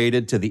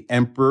elevated to the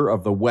emperor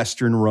of the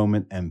Western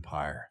Roman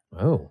Empire.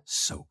 Oh.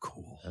 So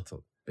cool. That's a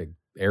big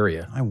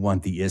area. I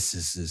want the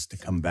Isises to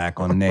come back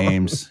on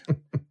names.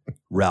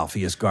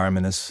 Ralphius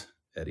Garminus.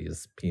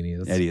 Edius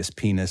Penis.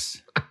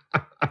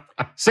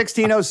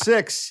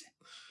 1606,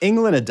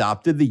 England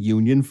adopted the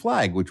Union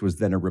flag, which was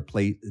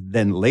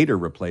then later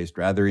replaced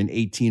in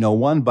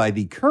 1801 by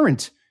the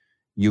current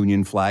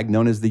Union flag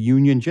known as the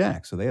Union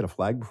Jack. So they had a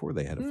flag before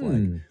they had a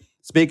flag.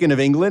 Speaking of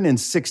England, in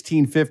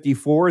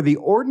 1654, the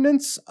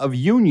Ordinance of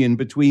Union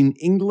between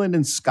England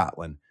and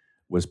Scotland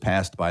was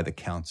passed by the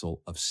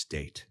Council of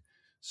State.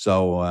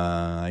 So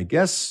I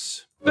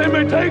guess... They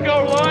may take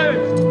our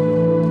lives,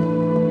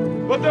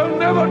 but they'll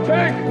never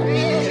take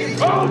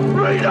our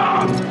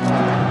freedom!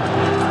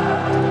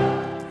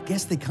 I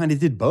guess they kind of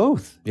did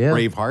both. Yeah.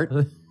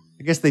 Braveheart.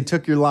 I guess they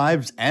took your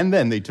lives and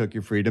then they took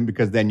your freedom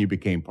because then you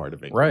became part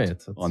of England.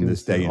 Right. On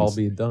this day all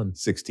be done.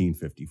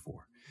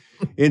 1654.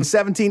 In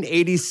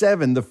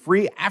 1787, the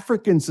Free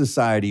African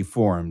Society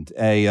formed,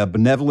 a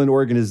benevolent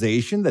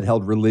organization that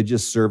held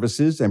religious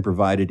services and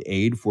provided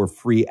aid for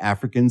free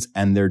Africans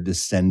and their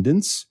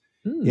descendants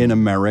in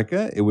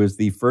America. It was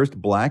the first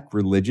black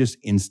religious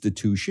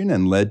institution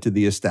and led to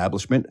the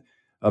establishment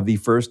of the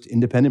first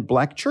independent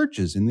black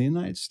churches in the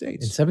United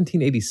States. In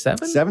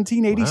 1787?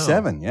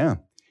 1787, yeah.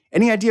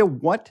 Any idea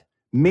what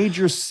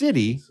major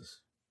city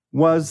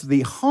was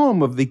the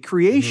home of the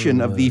creation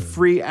of the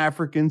Free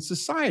African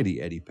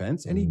Society, Eddie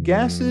Pence? Any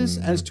guesses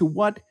as to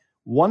what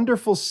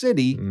wonderful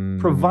city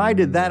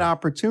provided that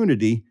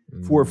opportunity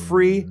for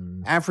free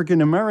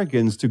African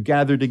Americans to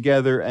gather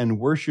together and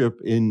worship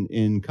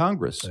in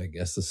Congress? I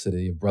guess the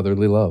city of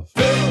brotherly love.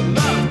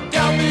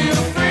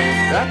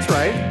 That's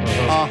right.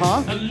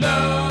 Uh-huh.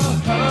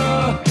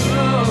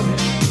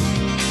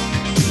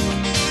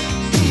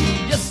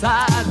 Yes,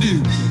 I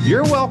do.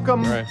 You're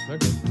welcome. All right.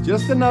 Okay.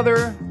 Just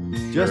another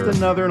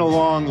in a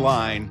long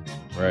line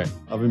Right.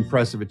 of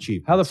impressive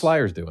achievement. How the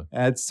Flyers doing?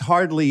 That's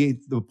hardly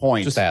the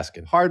point. Just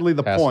asking. Hardly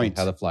the Asking point.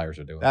 how the Flyers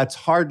are doing. That's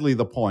hardly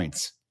the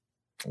point.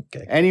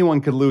 Okay.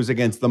 Anyone could lose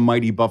against the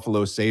mighty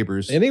Buffalo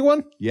Sabres.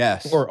 Anyone?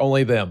 Yes. Or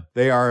only them?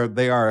 They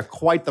are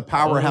quite the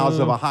powerhouse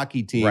of a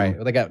hockey team. Right.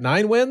 Well, they got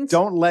 9 wins?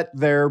 Don't let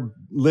their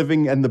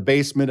living in the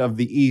basement of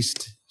the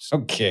East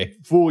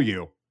fool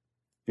you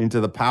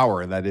into the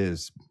power that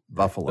is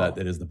Buffalo.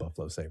 That is the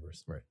Buffalo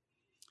Sabres. Right.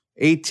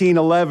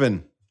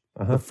 1811.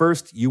 The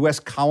first U.S.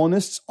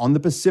 colonists on the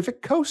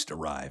Pacific coast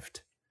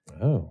arrived.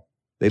 Oh.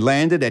 They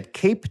landed at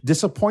Cape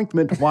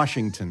Disappointment,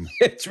 Washington.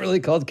 It's really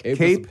called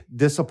Cape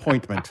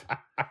Disappointment.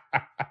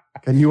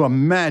 Can you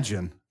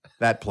imagine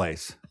that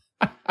place?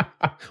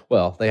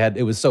 Well,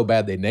 it was so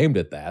bad they named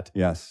it that.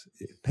 Yes.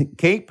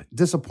 Cape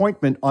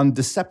Disappointment on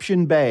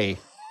Deception Bay.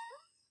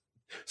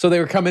 So they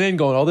were coming in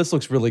going, oh, this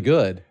looks really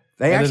good.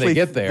 They and actually then they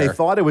get there. They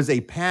thought it was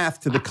a path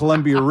to the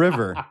Columbia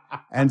River.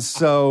 And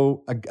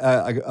so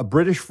a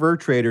British fur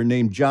trader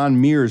named John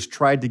Mears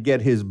tried to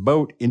get his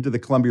boat into the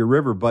Columbia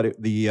River,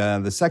 but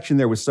the section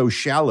there was so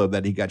shallow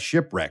that he got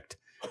shipwrecked.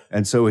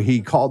 And so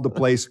he called the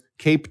place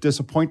Cape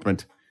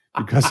Disappointment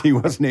because he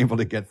wasn't able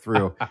to get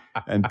through.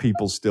 And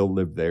people still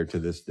live there to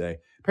this day.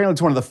 Apparently,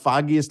 it's one of the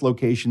foggiest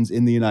locations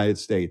in the United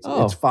States.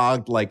 Oh. It's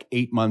fogged like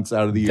 8 months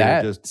out of the year.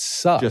 That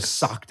sucks. Just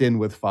socked in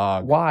with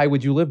fog. Why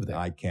would you live there?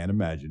 I can't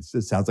imagine.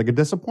 It sounds like a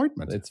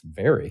disappointment. It's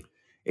very.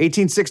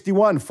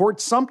 1861,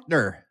 Fort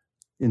Sumter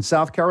in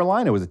South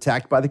Carolina was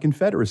attacked by the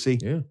Confederacy.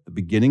 Yeah. The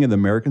beginning of the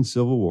American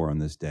Civil War on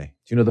this day.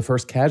 Do you know the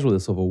first casualty of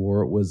the Civil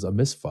War was a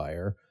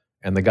misfire,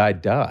 and the guy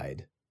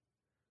died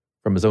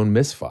from his own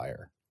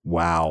misfire?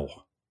 Wow.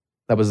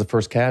 That was the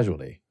first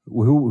casualty.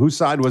 Whose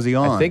side was he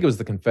on? I think it was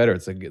the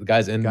Confederates. The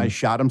guy's in. Guy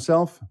shot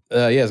himself?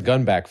 Yeah, his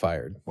gun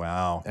backfired.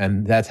 Wow.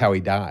 And that's how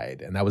he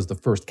died. And that was the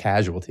first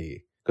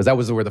casualty, because that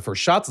was where the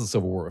first shots of the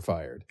Civil War were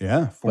fired.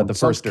 Yeah. But the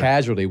first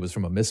casualty was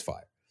from a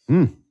misfire.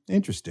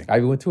 Interesting.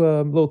 I went to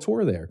a little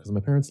tour there because my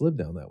parents lived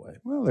down that way.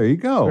 Well, there you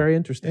go. It's very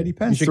interesting. Eddie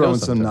Pence You should go throwing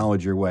some sometime.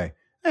 knowledge your way.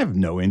 I have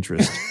no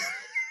interest.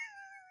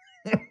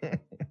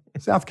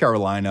 South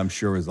Carolina, I'm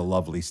sure, is a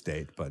lovely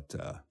state, but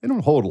they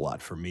don't hold a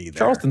lot for me there.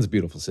 Charleston's a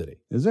beautiful city.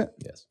 Is it?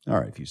 Yes. All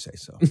right, if you say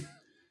so.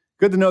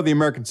 Good to know the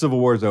American Civil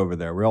War is over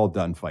there. We're all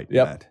done fighting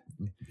that.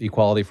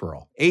 Equality for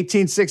all.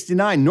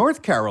 1869,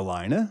 North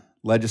Carolina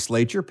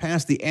legislature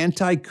passed the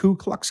anti-Ku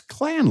Klux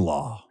Klan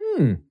law.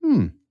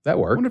 That I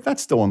worked. wonder if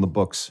that's still on the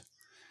books.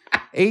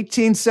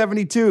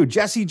 1872,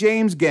 Jesse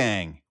James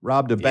gang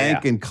robbed a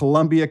bank in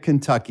Columbia,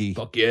 Kentucky.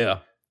 Fuck yeah.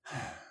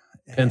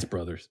 Pence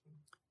Brothers.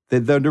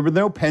 There were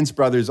no Pence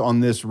brothers on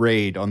this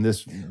raid, on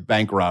this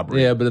bank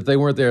robbery. Yeah, but if they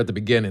weren't there at the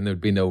beginning,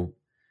 there'd be no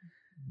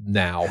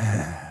now.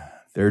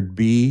 There'd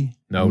be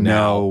No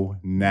now.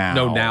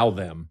 No now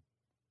them.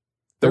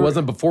 There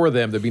wasn't before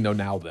them, there'd be no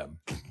now them.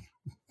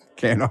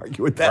 Can't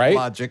argue with that Right?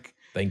 logic.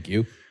 Thank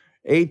you.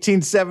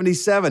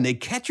 1877, a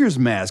catcher's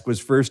mask was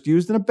first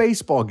used in a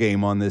baseball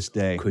game on this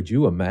day. Could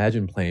you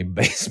imagine playing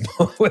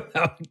baseball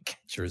without a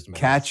catcher's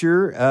mask?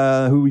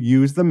 Catcher who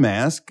used the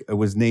mask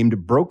was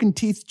named Broken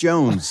Teeth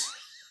Jones.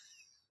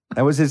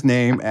 That was his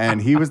name,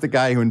 and he was the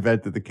guy who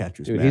invented the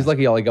catcher's Dude, mask. he's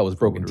lucky all he got was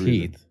broken For whatever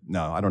reason. teeth.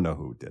 No, I don't know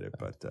who did it,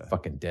 but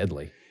Fucking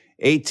deadly.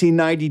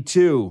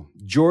 1892,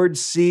 George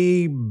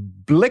C.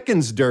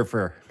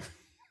 Blickensderfer.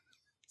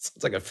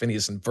 Sounds like a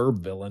Phineas and Ferb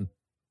villain.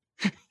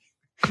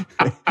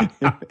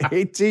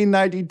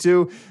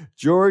 1892,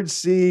 George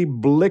C.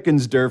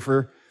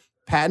 Blickensderfer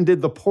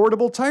patented the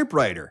portable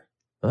typewriter.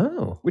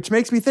 Oh. Which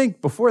makes me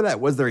think, before that,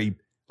 was there a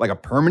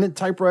permanent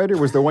typewriter?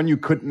 Was there one you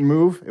couldn't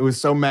move? It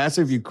was so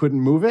massive you couldn't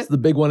move it? It's the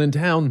big one in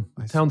town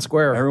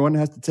square. Everyone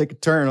has to take a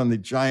turn on the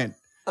giant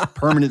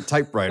permanent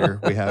typewriter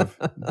we have.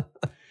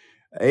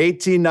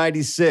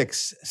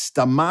 1896,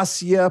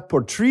 Stamasia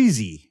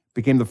Portrisi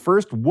became the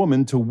first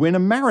woman to win a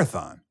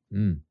marathon.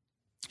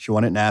 She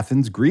won it in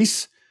Athens,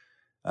 Greece.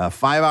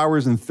 5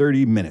 hours and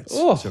 30 minutes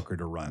it took her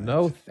to run.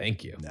 No,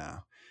 thank you.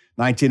 No.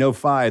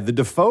 1905, the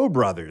Defoe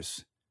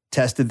brothers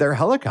tested their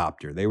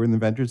helicopter. They were the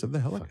inventors of the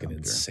helicopter. Fucking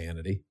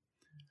insanity.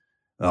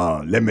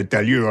 Let me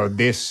tell you,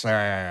 this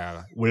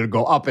will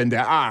go up in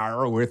the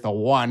air with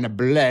one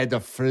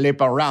blade flip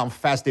around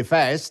fast.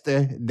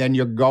 Then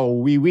you go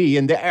wee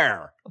in the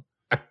air,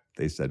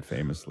 they said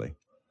famously.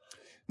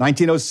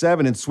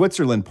 1907, in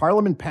Switzerland,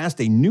 Parliament passed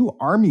a new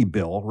army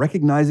bill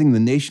recognizing the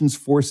nation's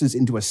forces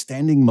into a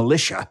standing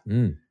militia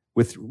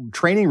with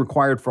training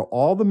required for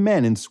all the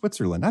men in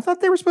Switzerland. I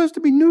thought they were supposed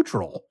to be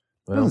neutral.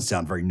 Well, doesn't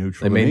sound very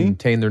neutral to me. They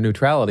maintain their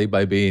neutrality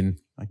by being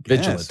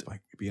vigilant. By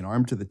being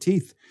armed to the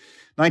teeth.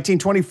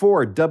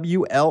 1924,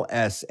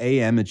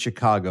 WLS-AM in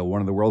Chicago,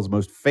 one of the world's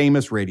most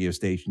famous radio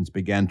stations,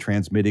 began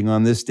transmitting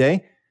on this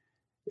day.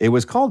 It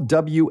was called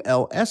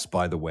WLS,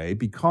 by the way,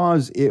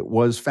 because it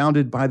was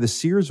founded by the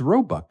Sears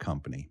Roebuck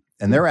Company.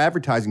 And their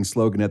advertising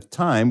slogan at the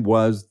time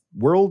was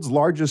world's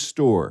largest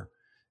store.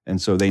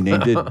 And so they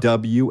named it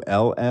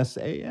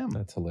WLS-AM.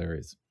 That's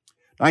hilarious.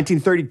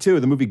 1932,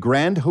 the movie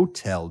Grand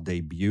Hotel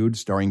debuted,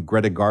 starring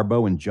Greta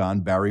Garbo and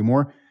John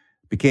Barrymore.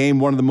 Became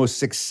one of the most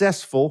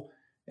successful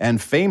and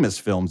famous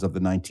films of the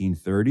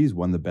 1930s,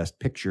 won the Best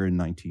Picture in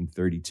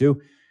 1932,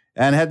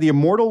 and had the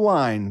immortal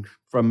line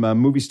from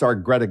movie star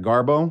Greta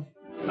Garbo.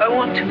 I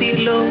want to be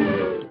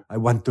alone. I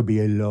want to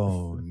be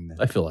alone.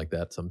 I feel like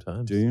that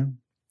sometimes. Do you?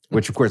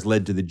 Which, of course,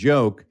 led to the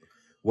joke.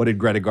 What did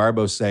Greta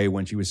Garbo say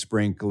when she was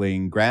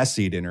sprinkling grass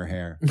seed in her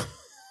hair?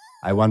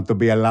 I want to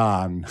be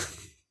alone.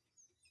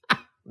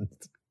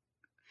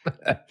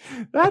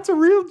 That's a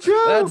real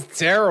joke. That's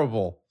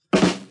terrible.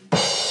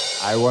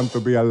 I want to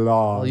be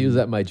alone. I'll use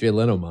that in my Jay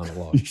Leno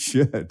monologue. You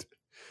should.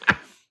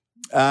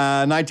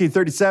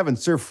 1937,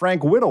 Sir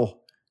Frank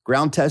Whittle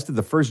ground tested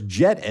the first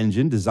jet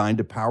engine designed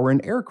to power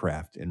an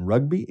aircraft in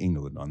Rugby,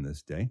 England on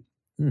this day.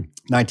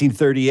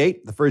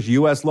 1938, the first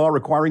U.S. law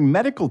requiring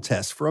medical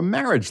tests for a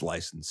marriage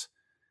license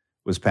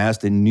was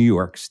passed in New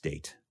York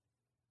State.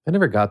 I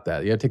never got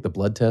that. You got to take the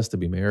blood test to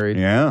be married?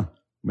 Yeah.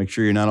 Make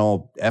sure you're not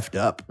all effed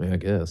up. Yeah, I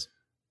guess.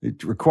 They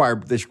require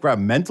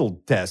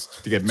mental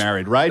tests to get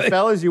married, right,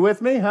 fellas? You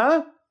with me,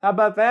 huh? How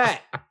about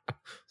that?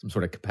 Some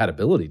sort of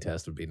compatibility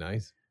test would be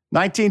nice.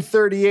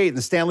 1938,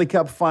 the Stanley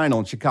Cup final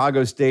in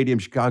Chicago Stadium,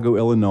 Chicago,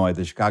 Illinois.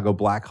 The Chicago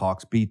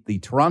Blackhawks beat the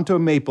Toronto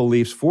Maple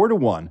Leafs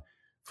 4-1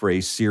 for a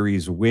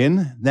series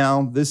win.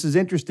 Now, this is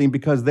interesting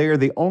because they are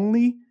the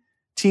only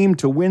team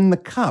to win the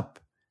cup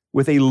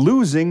with a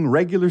losing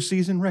regular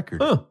season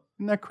record. Huh.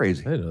 Isn't that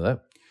crazy? I didn't know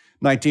that.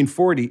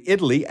 1940,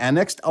 Italy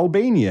annexed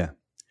Albania.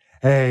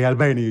 Hey,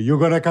 Albania, you're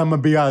going to come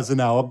and be us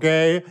now,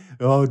 okay?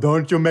 Oh,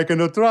 don't you make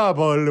no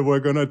trouble. We're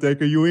going to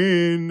take you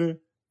in,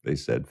 they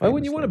said. Why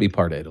wouldn't you want to be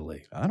part of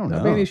Italy? I don't know.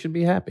 Albania should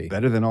be happy.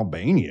 Better than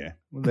Albania.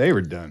 Well, they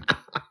were done.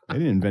 They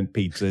didn't invent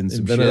pizza and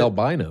some Invented shit.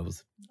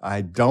 albinos.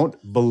 I don't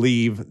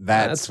believe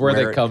that's where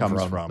they it come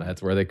comes from.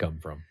 That's where they come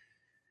from.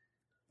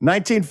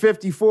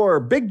 1954,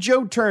 Big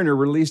Joe Turner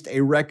released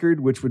a record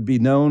which would be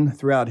known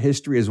throughout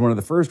history as one of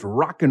the first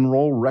rock and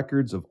roll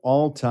records of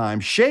all time.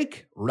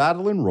 Shake,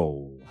 Rattle, and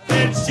Roll.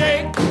 Let's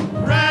shake,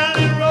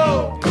 rattle, and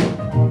roll.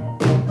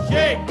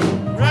 Shake,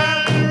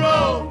 rattle, and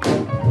roll.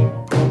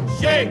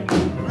 Shake,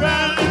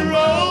 rattle, and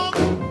roll.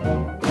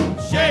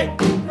 Shake,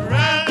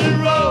 rattle,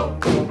 and roll.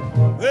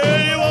 Well,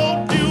 you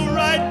won't do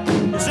right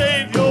to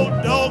save your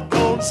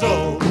doggone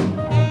soul.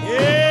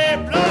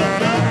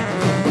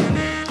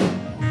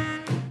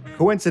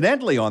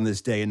 Coincidentally, on this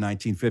day in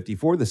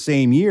 1954, the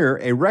same year,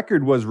 a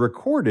record was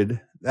recorded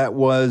that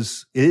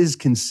is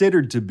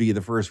considered to be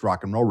the first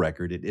rock and roll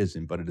record. It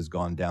isn't, but it has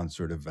gone down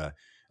sort of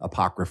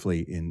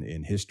apocryphally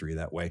in history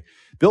that way.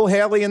 Bill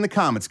Haley and the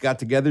Comets got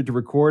together to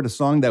record a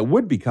song that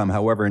would become,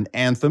 however, an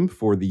anthem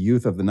for the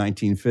youth of the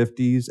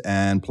 1950s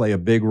and play a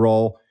big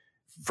role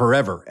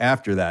forever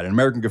after that. In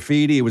American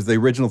Graffiti, it was the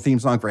original theme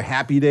song for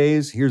Happy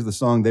Days. Here's the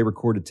song they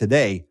recorded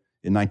today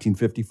in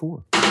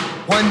 1954.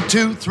 1,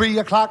 2, 3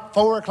 o'clock,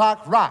 4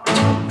 o'clock, rock.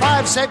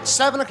 5, 6,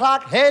 7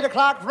 o'clock, 8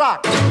 o'clock,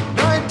 rock.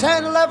 9,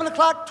 10, 11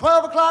 o'clock,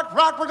 12 o'clock,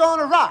 rock. We're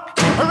gonna rock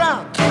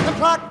around the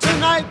clock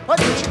tonight. Put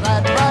your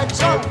glad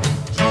rags on,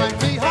 join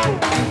me home.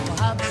 We'll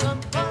have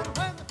some fun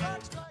when the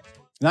clock strikes.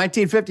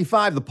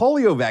 1955, the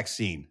polio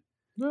vaccine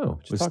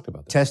just talked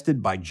about that.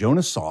 Tested by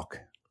Jonas Salk,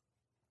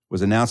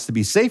 was announced to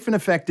be safe and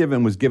effective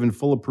and was given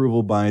full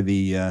approval by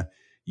the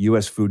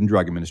U.S. Food and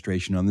Drug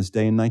Administration on this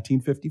day in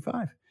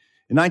 1955.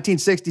 In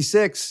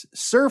 1966,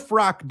 surf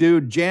rock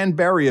dude Jan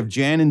Berry of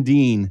Jan and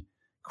Dean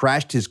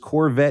crashed his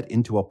Corvette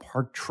into a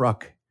parked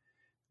truck,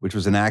 which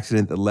was an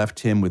accident that left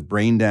him with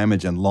brain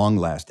damage and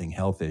long-lasting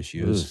health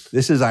issues.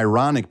 This is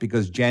ironic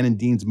because Jan and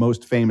Dean's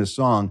most famous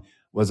song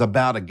was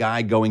about a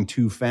guy going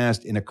too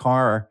fast in a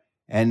car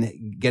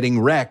and getting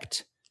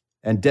wrecked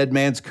and Dead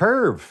Man's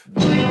Curve.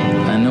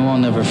 I know I'll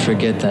never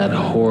forget that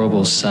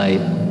horrible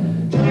sight.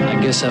 I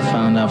guess I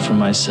found out for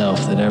myself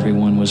that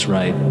everyone was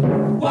right.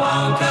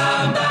 Won't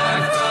come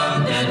back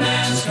from Dead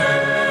Man's Curve.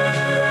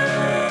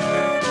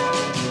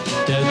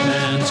 Dead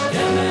Man's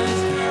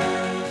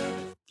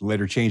Curve.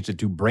 Later changed it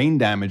to Brain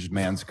Damaged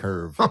Man's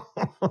Curve.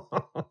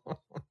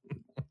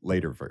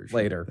 Later version.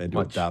 Later. They had to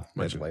Much adapt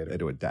later. They had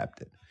to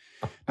adapt it.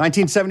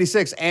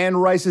 1976, Anne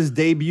Rice's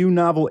debut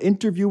novel,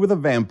 Interview with a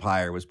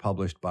Vampire, was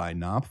published by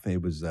Knopf.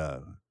 It was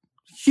a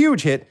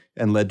huge hit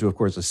and led to, of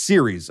course, a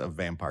series of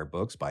vampire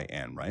books by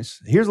Anne Rice.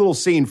 Here's a little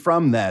scene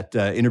from that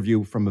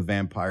interview from a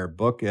vampire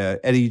book.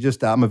 Eddie,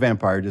 I'm a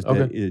vampire. Just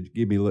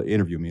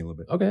interview me a little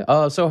bit. Okay.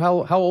 So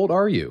how old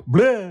are you?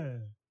 Blah.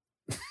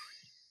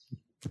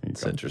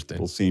 That's interesting.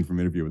 Little scene from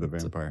Interview with a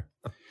Vampire.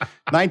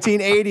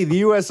 1980, the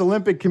U.S.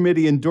 Olympic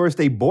Committee endorsed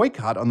a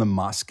boycott on the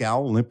Moscow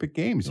Olympic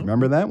Games.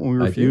 Remember that when we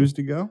refused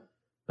to go?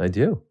 I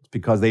do. It's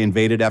because they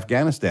invaded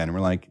Afghanistan, and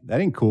we're like,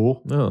 that ain't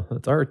cool. No,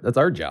 that's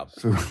our job.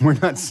 So we're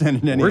not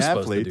sending any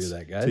supposed athletes to do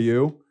that, guys. to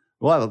you.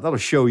 Well, that'll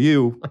show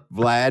you,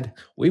 Vlad.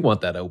 We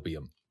want that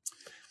opium.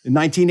 In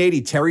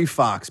 1980, Terry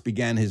Fox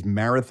began his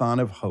Marathon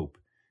of Hope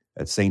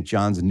at St.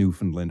 John's,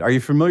 Newfoundland. Are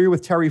you familiar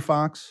with Terry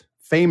Fox?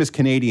 Famous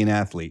Canadian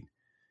athlete,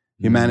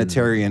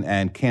 humanitarian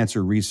and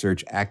cancer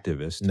research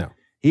activist. No.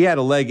 He had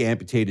a leg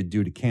amputated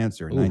due to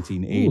cancer in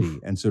 1980.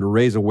 And so to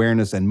raise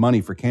awareness and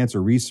money for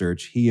cancer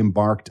research, he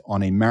embarked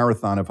on a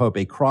Marathon of Hope,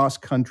 a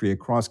cross-country,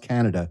 across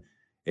Canada,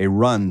 a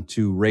run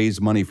to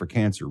raise money for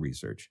cancer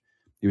research.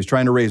 He was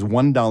trying to raise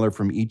 $1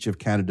 from each of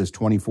Canada's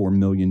 24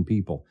 million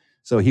people.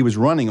 So he was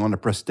running on a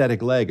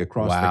prosthetic leg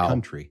across the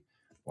country.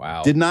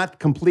 Wow. Did not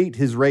complete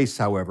his race,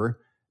 however,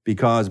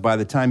 because by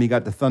the time he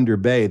got to Thunder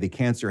Bay, the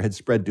cancer had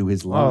spread to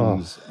his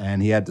lungs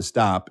and he had to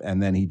stop.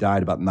 And then he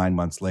died about 9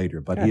 months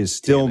later. But he is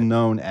still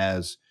known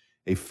as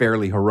a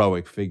fairly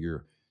heroic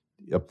figure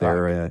up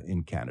there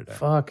in Canada.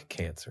 Fuck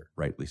cancer.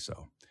 Rightly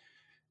so.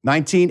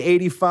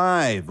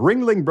 1985,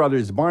 Ringling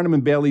Brothers Barnum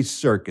and Bailey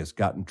Circus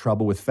got in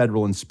trouble with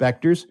federal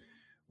inspectors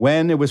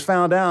when it was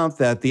found out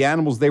that the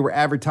animals they were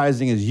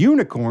advertising as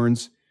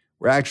unicorns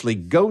were actually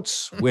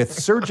goats with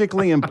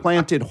surgically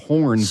implanted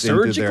horns into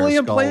their Surgically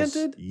skulls.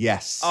 implanted?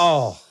 Yes.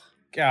 Oh,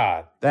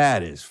 God.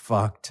 That is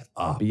fucked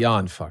up.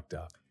 Beyond fucked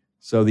up.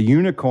 So the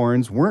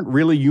unicorns weren't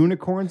really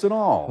unicorns at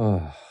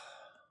all.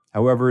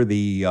 However,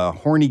 the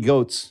horny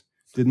goats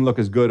didn't look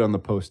as good on the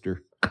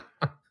poster.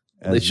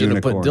 They should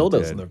have put unicorn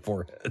dildos did. in their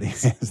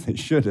foreheads. Yes, they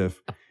should have.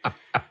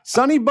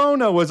 Sonny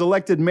Bono was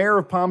elected mayor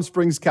of Palm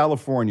Springs,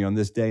 California on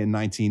this day in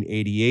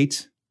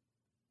 1988.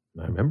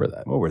 I remember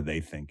that. What were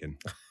they thinking?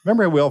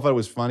 Remember how we all thought it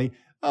was funny?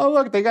 Oh,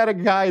 look, they got a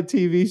guy, a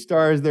TV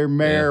star as their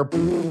mayor.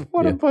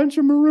 What a bunch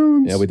of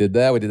maroons. Yeah, we did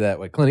that.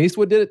 Wait, Clint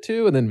Eastwood did it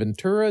too, and then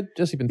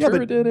Jesse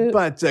Ventura did it.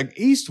 But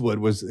Eastwood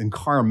was in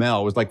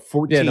Carmel. It was like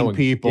 14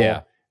 people.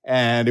 Yeah.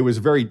 And it was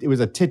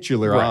a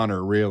titular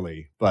honor,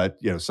 really. But,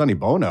 Sonny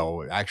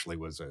Bono actually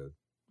was a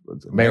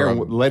mayor.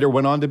 Later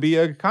went on to be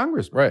a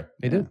congressman. Right,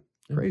 he did.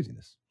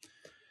 Craziness.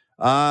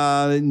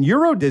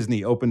 Euro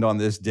Disney opened on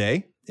this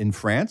day in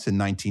France in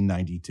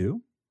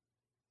 1992.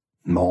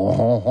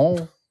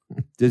 No.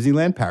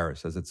 Disneyland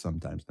Paris, as it's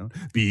sometimes known.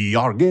 Be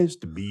our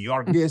guest,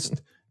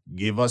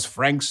 give us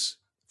francs,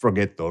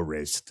 forget the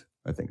rest.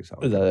 I think is how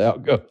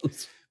it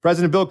goes.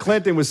 President Bill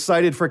Clinton was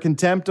cited for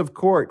contempt of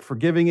court for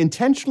giving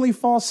intentionally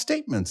false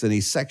statements in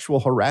a sexual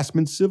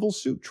harassment civil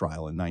suit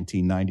trial in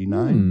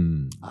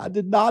 1999. I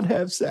did not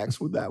have sex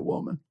with that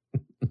woman.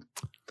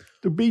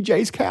 The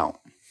BJs count.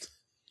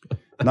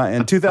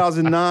 In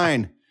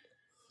 2009,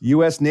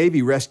 U.S.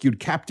 Navy rescued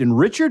Captain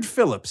Richard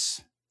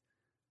Phillips.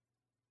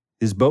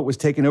 His boat was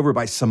taken over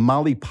by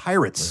Somali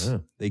pirates.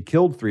 They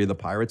killed 3 of the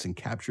pirates and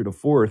captured a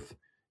 4th.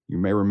 You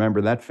may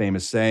remember that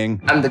famous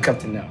saying, I'm the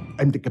captain now.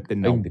 I'm the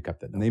captain now.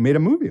 And they made a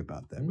movie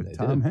about that with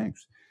Tom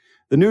Hanks.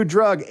 The new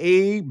drug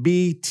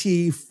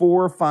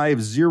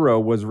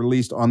ABT450 was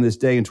released on this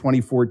day in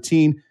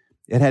 2014.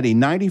 It had a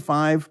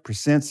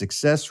 95%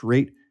 success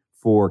rate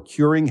for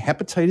curing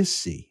hepatitis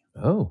C.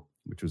 Oh.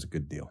 Which was a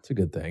good deal. It's a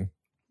good thing.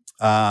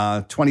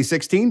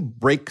 2016,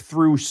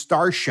 Breakthrough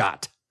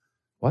Starshot.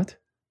 What?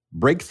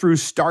 Breakthrough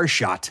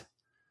Starshot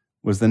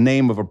was the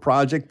name of a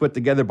project put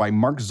together by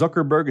Mark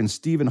Zuckerberg and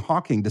Stephen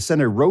Hawking to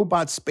send a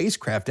robot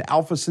spacecraft to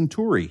Alpha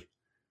Centauri.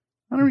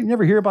 You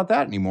never hear about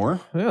that anymore.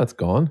 Yeah, it's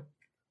gone.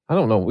 I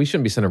don't know. We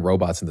shouldn't be sending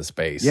robots into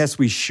space. Yes,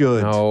 we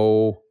should.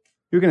 No.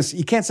 You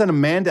can't send a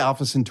man to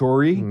Alpha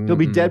Centauri. He'll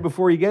be dead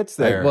before he gets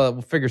there.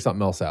 We'll figure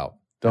something else out.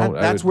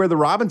 That's where the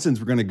Robinsons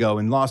were going to go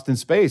in Lost in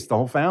Space. The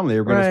whole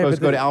family were supposed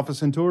to go to Alpha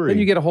Centauri. Then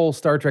you get a whole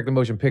Star Trek: The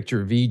Motion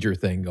Picture V'ger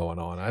thing going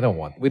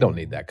on. We don't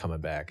need that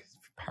coming back.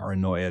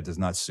 Paranoia does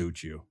not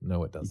suit you.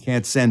 No, it doesn't. You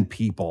can't send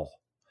people.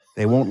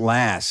 They won't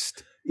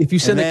last. If you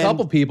send a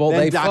couple people,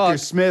 then they Dr. fuck.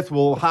 Smith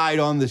will hide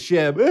on the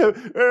ship. William,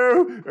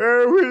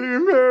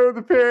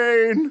 the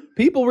pain.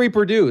 People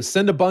reproduce.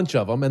 Send a bunch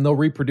of them, and they'll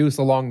reproduce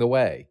along the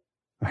way.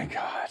 My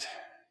God.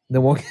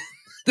 Then we'll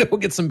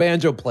get some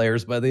banjo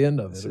players by the end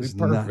of it. It'll be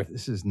perfect.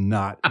 This is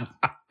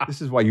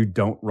why you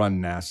don't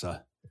run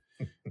NASA.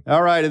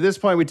 All right, at this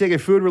point, we take a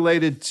food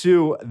related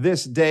to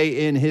this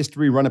day in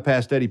history, run it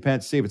past Eddie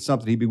Pence, see if it's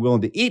something he'd be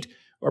willing to eat,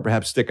 or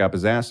perhaps stick up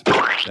his ass,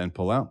 then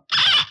pull out.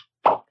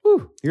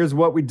 Whew. Here's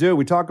what we do.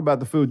 We talk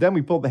about the food, then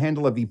we pull the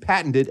handle of the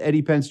patented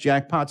Eddie Pence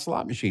jackpot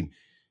slot machine.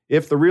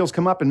 If the reels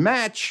come up and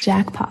match,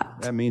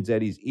 jackpot. That means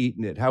Eddie's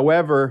eating it.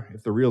 However,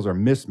 if the reels are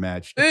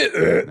mismatched, he's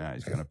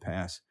going to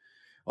pass.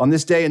 On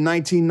this day in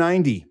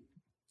 1990,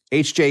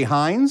 H.J.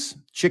 Heinz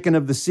Chicken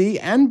of the Sea,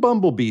 and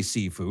Bumblebee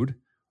Seafood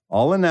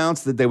all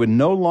announced that they would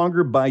no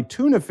longer buy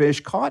tuna fish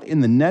caught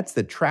in the nets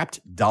that trapped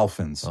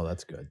dolphins. Oh,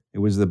 that's good. It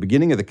was the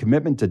beginning of the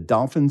commitment to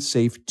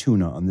dolphin-safe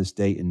tuna on this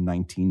day in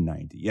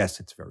 1990. Yes,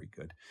 it's very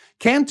good.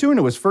 Canned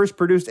tuna was first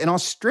produced in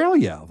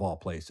Australia, of all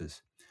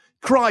places.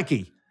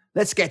 Crikey,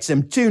 let's get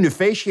some tuna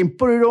fish and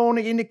put it on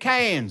in the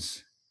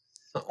cans.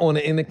 On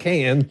it in a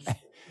can.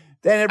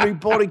 Then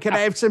everybody can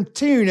have some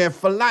tuna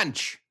for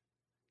lunch.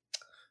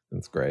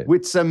 That's great.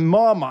 With some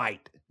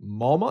Marmite.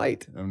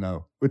 Marmite? Oh,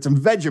 no. With some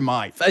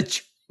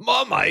Vegemite.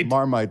 Marmite?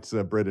 Marmite's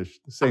British.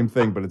 The same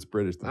thing, but it's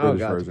British. The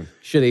British version.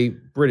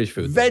 Shitty British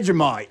food.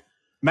 Vegemite,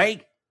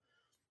 mate.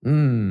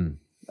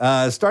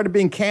 Started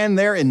being canned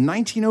there in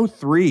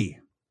 1903.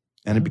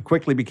 And it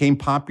quickly became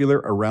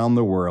popular around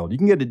the world. You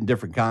can get it in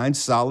different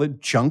kinds,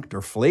 solid, chunked,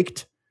 or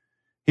flaked.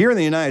 Here in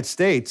the United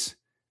States,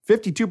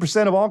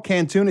 52% of all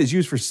canned tuna is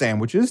used for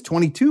sandwiches,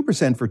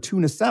 22% for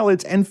tuna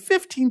salads, and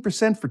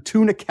 15% for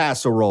tuna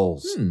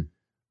casseroles.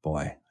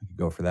 Boy, I could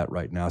go for that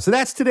right now. So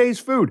that's today's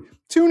food,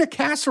 tuna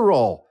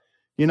casserole.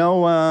 You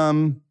know,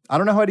 I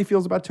don't know how Eddie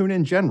feels about tuna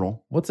in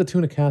general. What's a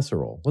tuna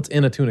casserole? What's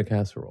in a tuna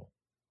casserole?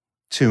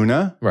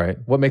 Tuna. Right.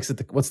 What makes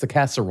it, what's the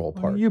casserole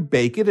part? You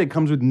bake it. It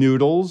comes with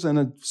noodles and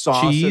a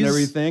sauce Cheese? and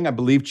everything. I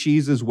believe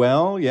cheese as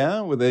well.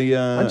 Yeah, with a...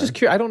 I'm just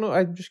curious. I don't know.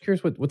 I'm just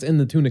curious what's in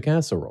the tuna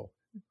casserole.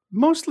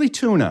 Mostly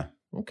tuna.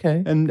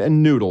 Okay.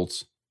 And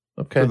noodles.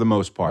 Okay. For the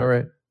most part. All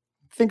right.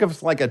 Think of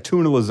it like a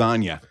tuna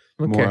lasagna,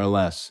 more or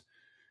less.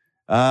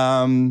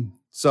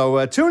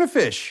 So tuna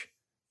fish.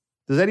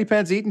 Does Eddie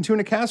Pence eating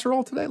tuna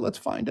casserole today? Let's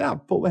find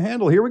out. Pull the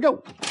handle. Here we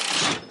go.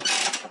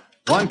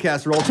 One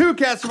casserole, two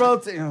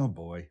casseroles. Oh,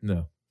 boy.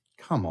 No.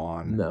 Come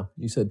on. No.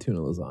 You said tuna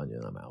lasagna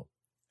and I'm out.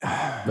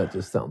 That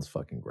just sounds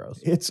fucking gross.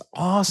 It's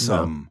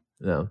awesome.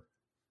 No.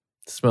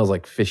 It smells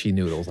like fishy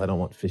noodles. I don't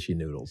want fishy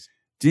noodles.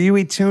 Do you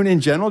eat tuna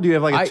in general? Do you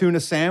have like a tuna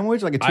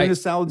sandwich, like a tuna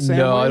salad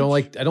sandwich? No, I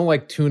don't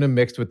like tuna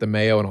mixed with the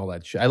mayo and all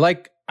that shit. I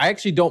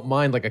actually don't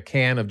mind like a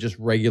can of just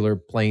regular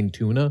plain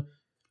tuna.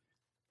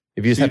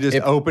 If you just,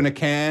 open a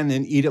can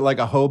and eat it like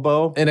a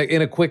hobo in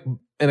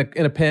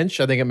a pinch,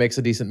 I think it makes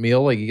a decent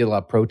meal. Like you get a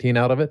lot of protein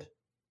out of it.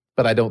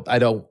 But I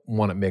don't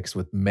want it mixed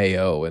with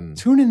mayo and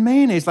tuna and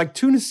mayonnaise, like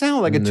tuna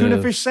salad, like a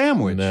tuna fish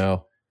sandwich.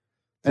 No.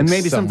 And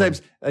maybe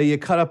sometimes you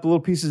cut up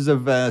little pieces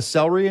of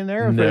celery in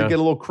there, if you get a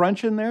little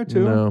crunch in there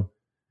too.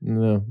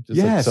 No.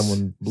 Just like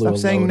someone blew a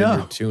load in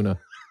your tuna.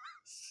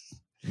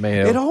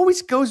 Mayo. It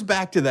always goes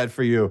back to that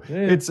for you.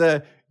 Yeah. It's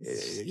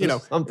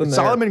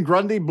Solomon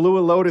Grundy blew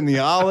a load in the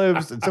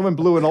olives, and someone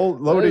blew an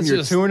old load in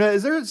your tuna.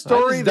 Is there a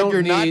story that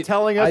you're not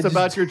telling us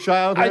about your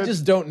childhood? I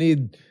just don't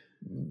need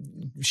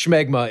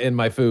schmegma in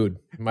my food.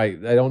 I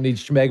don't need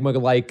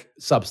schmegma-like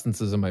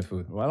substances in my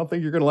food. Well, I don't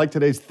think you're going to like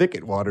today's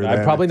thicket water.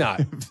 Probably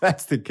not. If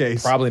that's the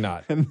case. Probably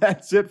not. And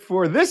that's it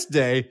for this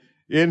day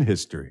in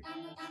history.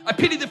 I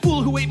pity the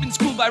fool who ain't been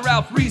schooled by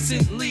Ralph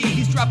recently.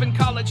 He's dropping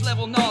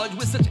college-level knowledge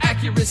with such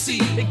accuracy.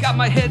 It got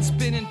my head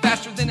spinning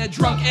faster than a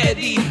drunk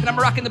Eddie. And I'm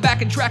rocking the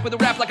back and track with a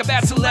rap like a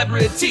bad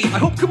celebrity. I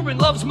hope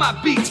Cooperman loves my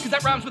beats, because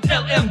that rhymes with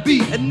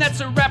LMB. And that's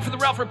a wrap for the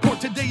Ralph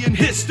Report today in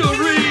history.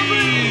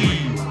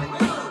 15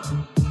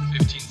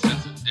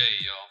 cents a day,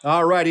 y'all.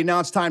 All righty, now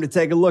it's time to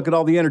take a look at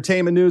all the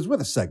entertainment news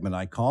with a segment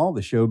I call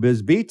the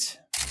Showbiz Beat.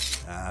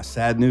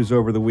 Sad news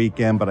over the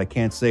weekend, but I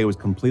can't say it was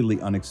completely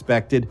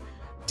unexpected.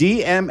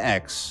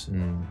 DMX,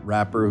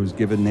 rapper whose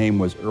given name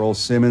was Earl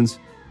Simmons,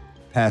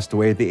 passed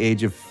away at the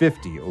age of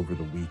 50 over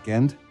the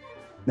weekend.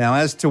 Now,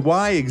 as to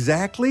why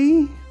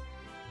exactly,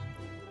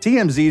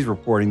 TMZ is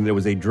reporting that it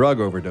was a drug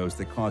overdose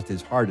that caused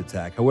his heart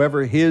attack.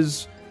 However,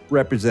 his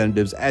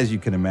representatives, as you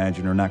can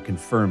imagine, are not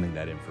confirming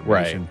that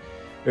information. Right.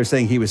 They're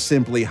saying he was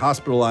simply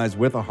hospitalized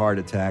with a heart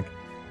attack.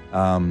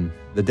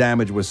 The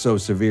damage was so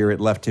severe it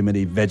left him in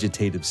a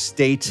vegetative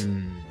state,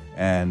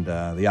 and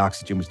the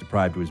oxygen was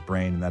deprived to his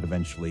brain, and that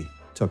eventually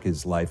took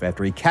his life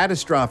after a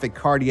catastrophic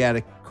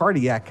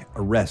cardiac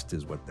arrest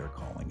is what they're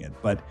calling it.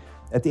 But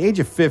at the age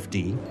of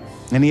 50,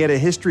 and he had a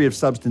history of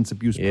substance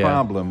abuse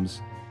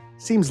problems,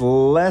 seems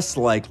less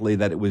likely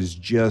that it was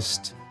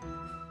just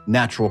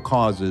natural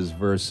causes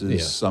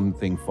versus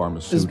something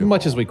pharmaceutical. As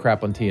much as we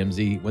crap on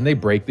TMZ, when they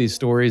break these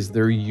stories,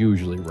 they're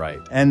usually right.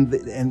 And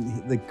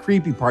the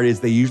creepy part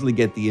is they usually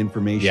get the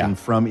information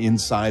from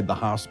inside the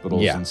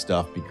hospitals and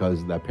stuff,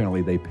 because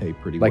apparently they pay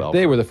pretty well. Like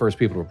they were the first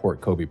people to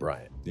report Kobe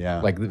Bryant.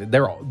 Yeah. Like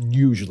they're all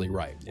usually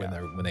right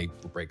when they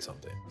break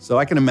something. So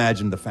I can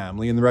imagine the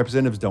family and the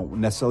representatives don't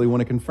necessarily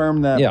want to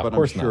confirm that, but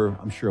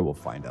I'm sure we'll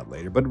find out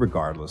later. But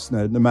regardless,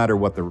 no matter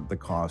what the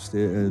cost,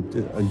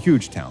 a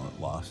huge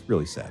talent loss.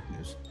 Really sad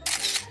news.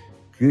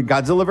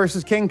 Godzilla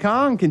vs. King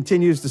Kong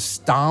continues to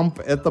stomp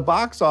at the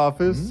box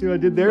office. See what I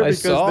did there?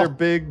 Because they're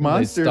big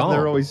monsters.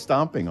 They're always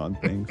stomping on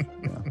things.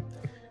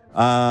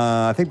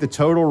 I think the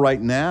total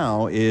right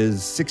now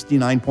is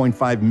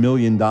 $69.5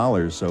 million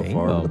so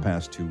far over the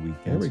past 2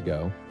 weekends. There we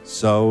go.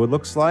 So it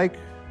looks like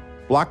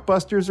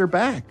blockbusters are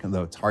back,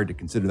 although it's hard to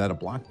consider that a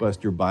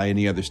blockbuster by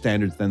any other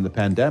standards than the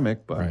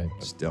pandemic, but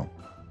still.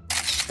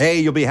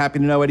 Hey, you'll be happy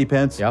to know, Eddie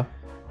Pence. Yeah.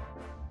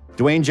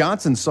 Dwayne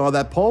Johnson saw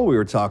that poll we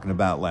were talking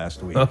about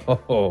last week.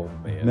 Oh,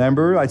 man.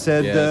 Remember? I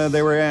said Yes.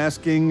 they were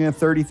asking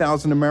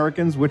 30,000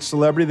 Americans which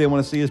celebrity they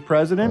want to see as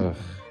president. Ugh.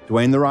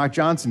 Dwayne "The Rock"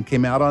 Johnson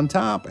came out on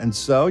top. And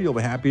so you'll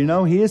be happy to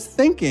know he is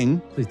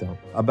thinking Please don't.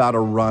 about a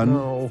run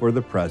No. for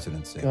the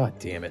presidency. God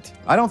damn it.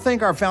 I don't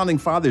think our founding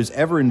fathers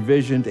ever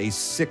envisioned a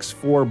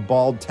 6'4",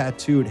 bald,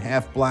 tattooed,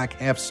 half black,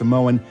 half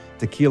Samoan,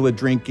 tequila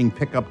drinking,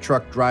 pickup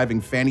truck driving,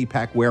 fanny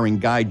pack wearing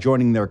guy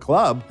joining their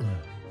club.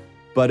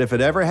 But if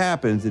it ever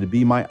happens, it'd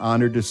be my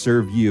honor to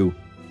serve you,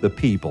 the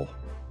people.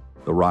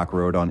 The Rock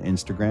wrote on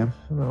Instagram.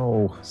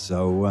 No.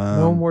 So,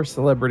 No more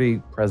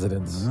celebrity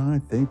presidents. I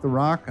think The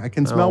Rock, I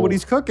can smell what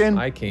he's cooking.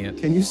 I can't.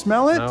 Can you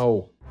smell it?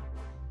 No.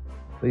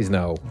 Please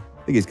no.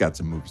 I think he's got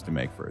some moves to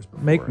make first.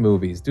 Make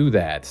movies. Do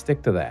that.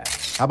 Stick to that.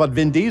 How about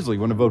Vin Diesel? You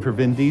want to vote for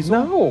Vin Diesel?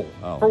 No.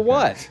 Oh, For okay.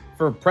 what?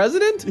 For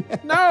president?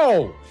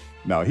 No.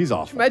 No, he's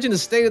awful. Imagine the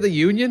State of the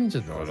Union.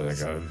 Just,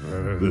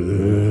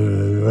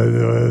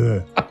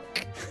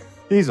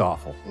 He's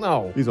awful.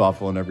 no. He's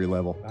awful on every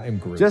level. I'm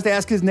Groot. Just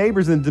ask his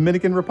neighbors in the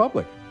Dominican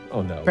Republic.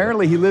 Oh, no.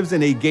 Apparently, he lives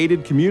in a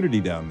gated community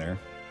down there,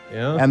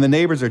 Yeah. and the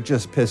neighbors are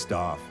just pissed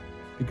off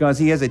because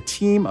he has a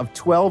team of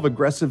 12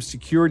 aggressive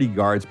security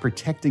guards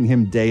protecting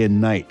him day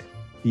and night,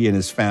 he and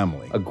his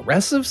family.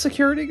 Aggressive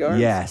security guards?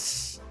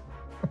 Yes.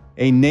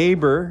 A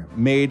neighbor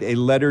made a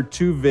letter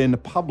to Vin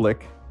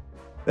public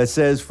that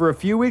says, "For a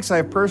few weeks, I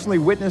have personally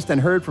witnessed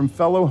and heard from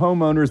fellow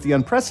homeowners the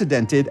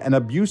unprecedented and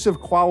abusive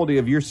quality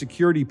of your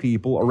security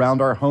people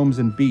around our homes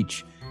and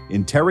beach,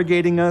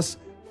 interrogating us,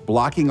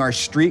 blocking our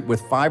street with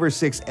 5 or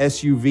 6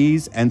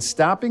 SUVs, and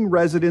stopping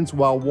residents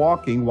while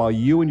walking while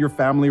you and your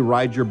family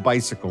ride your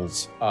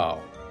bicycles." Oh,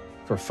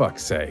 for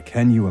fuck's sake.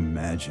 Can you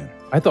imagine?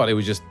 I thought it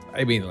was just,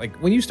 I mean, like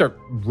when you start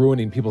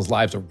ruining people's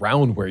lives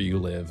around where you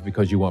live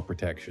because you want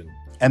protection.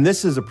 And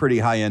this is a pretty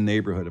high-end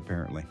neighborhood,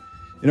 apparently.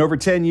 In over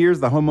 10 years,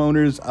 the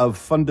homeowners of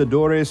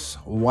Fundadores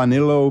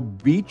Juanillo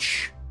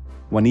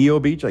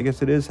Beach, I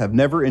guess it is, have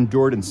never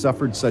endured and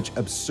suffered such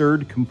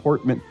absurd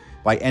comportment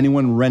by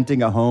anyone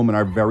renting a home in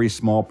our very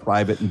small,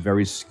 private, and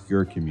very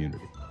secure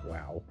community.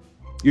 Wow.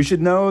 You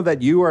should know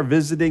that you are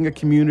visiting a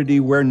community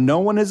where no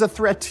one is a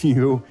threat to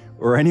you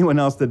or anyone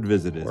else that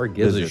visited. Or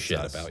gives a visits shit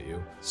us. about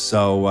you.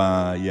 So,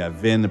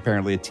 Vin,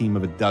 apparently a team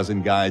of a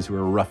dozen guys who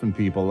are roughing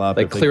people up.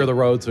 They If clear the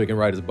road so he can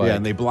ride his bike. Yeah,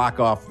 and they block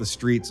off the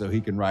street so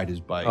he can ride his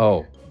bike.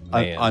 Oh,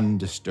 man.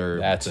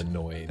 Undisturbed. That's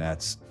annoying.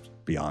 That's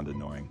beyond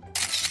annoying.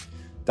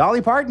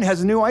 Dolly Parton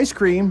has a new ice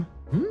cream.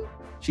 Hmm?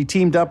 She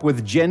teamed up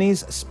with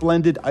Jenny's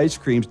Splendid Ice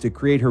Creams to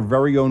create her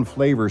very own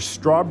flavor,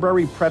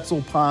 strawberry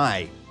pretzel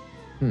pie.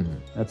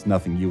 That's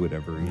nothing you would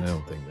ever eat. I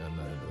don't think I'm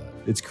not into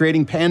that. It's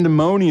creating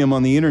pandemonium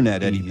on the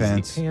internet, Eddie Easy.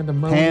 Pence.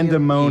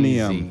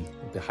 Pandemonium. Easy.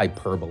 The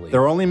hyperbole.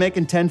 They're only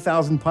making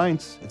 10,000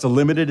 pints. It's a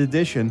limited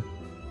edition.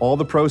 All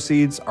the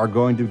proceeds are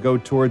going to go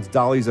towards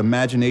Dolly's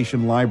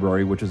Imagination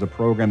Library, which is a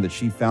program that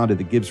she founded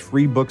that gives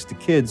free books to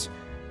kids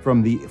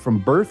from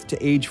birth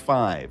to age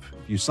 5.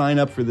 If you sign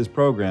up for this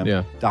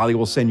program, Dolly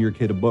will send your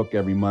kid a book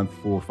every month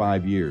for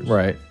 5 years.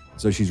 Right.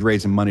 So she's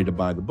raising money to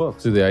buy the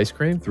books. Through the ice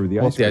cream? Through the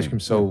Well, ice if the cream. ice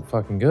cream's so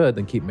fucking good,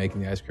 then keep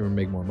making the ice cream and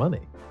make more money.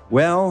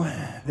 Well,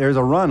 there's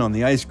a run on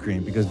the ice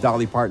cream because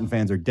Dolly Parton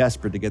fans are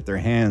desperate to get their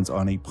hands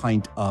on a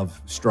pint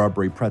of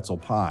strawberry pretzel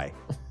pie.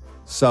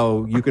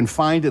 So you can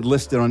find it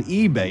listed on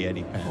eBay,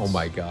 Eddie Pence. Oh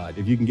my God.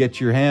 If you can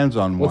get your hands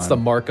on What's the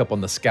one. markup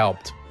on the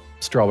scalped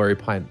strawberry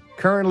pint?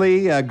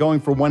 Currently going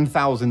for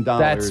 $1,000.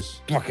 That's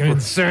fucking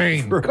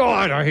insane.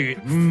 God, I hate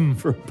it.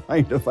 For a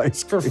pint of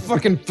ice cream. For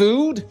fucking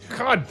food?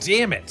 God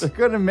damn it. They're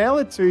going to mail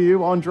it to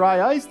you on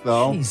dry ice,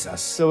 though.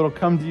 Jesus. So it'll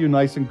come to you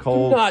nice and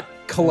cold. Do not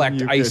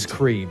collect You ice could-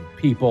 cream,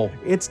 people.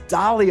 It's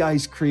Dolly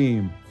ice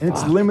cream, and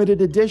it's Fuck.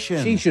 limited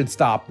edition. She should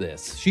stop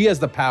this. She has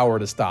the power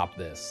to stop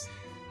this.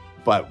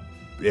 But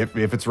if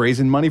it's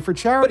raising money for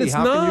charity, But it's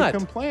how not. can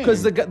you complain?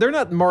 Because they're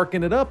not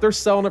marking it up. They're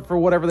selling it for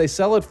whatever they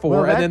sell it for,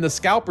 Well, that- and then the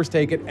scalpers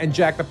take it and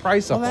jack the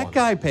price Well, up on that it.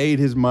 guy paid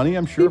his money,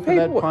 I'm sure, He for paid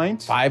that what,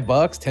 pint.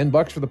 $5,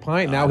 $10 for the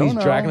pint. Now don't he's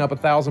know. jacking up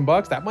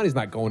 $1,000. That money's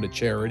not going to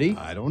charity.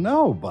 I don't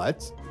know,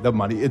 but the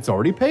money, it's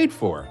already paid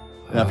for.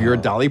 Now, if you're a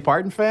Dolly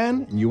Parton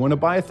fan and you want to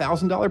buy a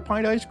 $1,000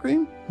 pint ice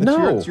cream,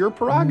 it's your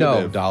prerogative.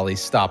 No, Dolly,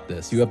 stop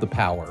this. You have the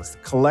power.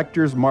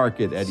 Collector's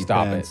market, Eddie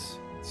Stop Pence.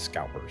 it.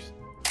 Scalpers.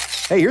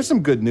 Hey, here's some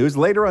good news.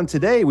 Later on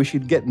today, we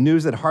should get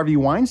news that Harvey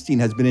Weinstein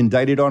has been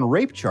indicted on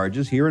rape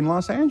charges here in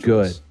Los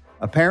Angeles. Good.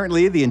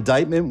 Apparently, the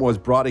indictment was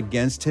brought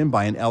against him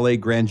by an LA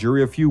grand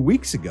jury a few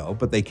weeks ago,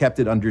 but they kept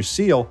it under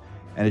seal,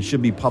 and it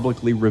should be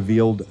publicly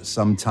revealed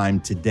sometime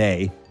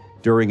today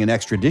during an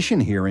extradition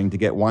hearing to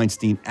get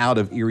Weinstein out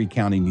of Erie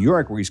County, New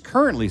York, where he's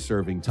currently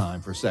serving time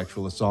for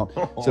sexual assault,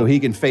 so he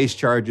can face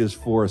charges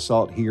for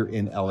assault here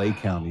in LA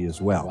County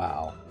as well.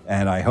 Wow.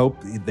 And I hope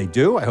they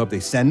do. I hope they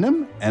send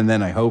him, and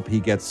then I hope he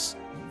gets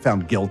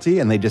found guilty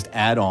and they just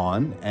add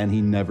on and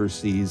he never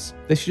sees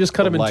They should just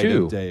cut him in light of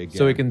two day again.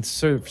 so he can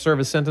serve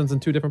his sentence in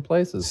two different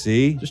places.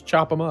 See? Just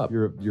chop him up.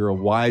 You're a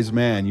wise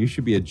man. You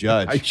should be a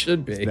judge. I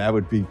should be. That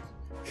would be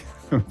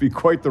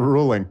quite the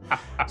ruling.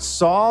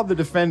 Saw the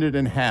defendant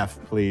in half,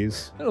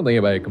 please. I don't think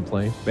anybody would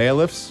complain.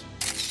 Bailiffs.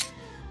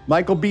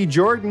 Michael B.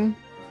 Jordan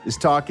is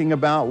talking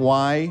about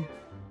why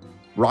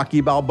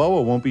Rocky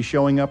Balboa won't be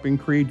showing up in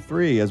Creed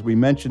 3. As we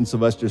mentioned,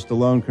 Sylvester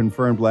Stallone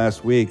confirmed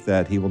last week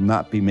that he will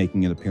not be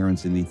making an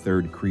appearance in the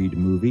third Creed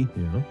movie.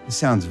 Yeah. It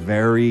sounds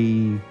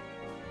very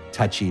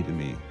touchy to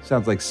me.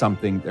 Sounds like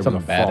something bad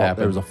happened.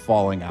 There was a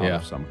falling out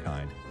of some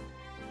kind.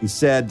 He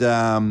said,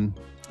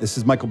 this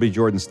is Michael B.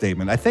 Jordan's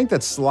statement, I think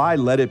that Sly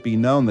let it be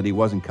known that he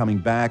wasn't coming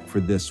back for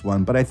this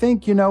one, but I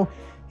think,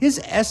 his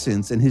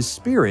essence and his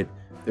spirit,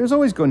 there's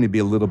always going to be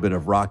a little bit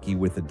of Rocky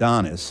with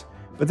Adonis.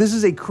 But this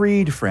is a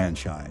Creed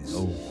franchise.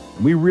 Oh.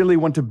 We really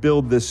want to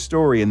build this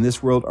story in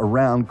this world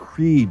around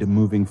Creed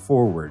moving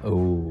forward.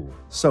 Oh.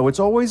 So it's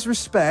always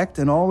respect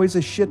and always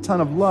a shit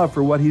ton of love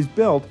for what he's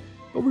built,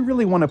 but we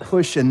really want to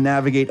push and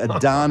navigate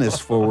Adonis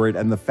forward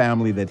and the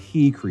family that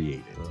he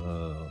created.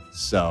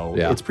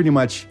 It's pretty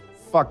much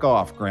fuck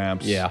off,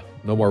 Gramps. Yeah,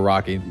 no more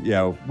Rocky.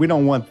 Yeah, we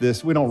don't want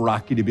this. We don't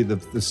Rocky to be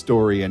the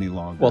story any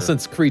longer. Well,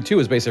 since Creed 2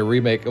 is basically a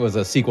remake, it was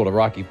a sequel to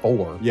Rocky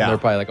 4. Yeah. They're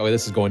probably like, oh,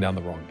 this is going down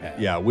the wrong path.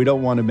 Yeah, we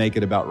don't want to make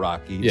it about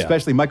Rocky. Yeah.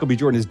 Especially Michael B.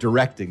 Jordan is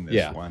directing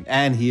this one.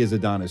 And he is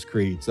Adonis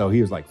Creed. So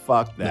he was like,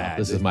 fuck that.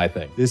 No, this is my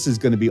thing. This is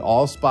going to be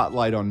all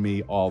spotlight on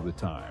me all the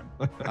time.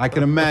 I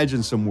can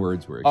imagine some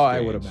words were exchanged. Oh, I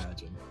would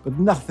imagine. But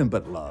nothing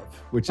but love,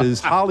 which is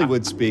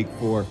Hollywood speak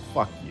for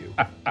fuck you.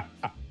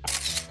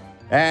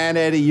 And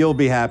Eddie, you'll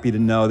be happy to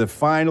know that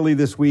finally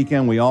this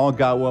weekend we all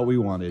got what we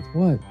wanted.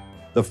 What?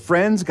 The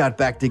Friends got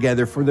back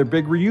together for their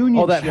big reunion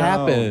show. Oh, that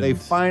happened. They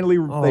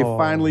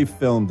finally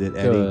filmed it,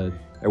 Eddie. Good.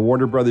 At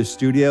Warner Brothers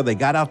Studio. They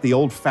got out the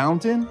old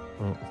fountain,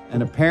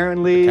 and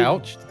apparently the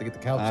couch. Did they get the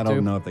couch? I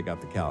don't know if they got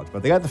the couch,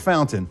 but they got the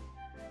fountain,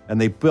 and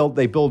they built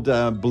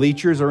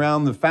bleachers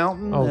around the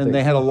fountain, and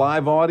they had a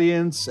live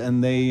audience,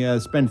 and they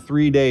spent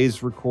 3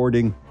 days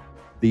recording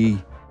the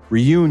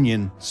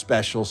reunion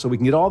special so we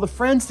can get all the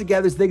friends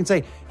together so they can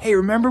say, hey,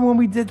 remember when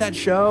we did that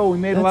show? We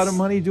made a lot of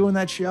money doing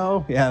that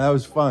show. Yeah, that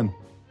was fun.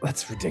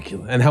 That's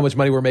ridiculous. And how much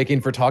money we're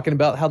making for talking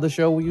about how the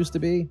show used to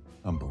be?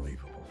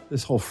 Unbelievable.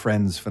 This whole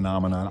Friends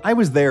phenomenon. I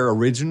was there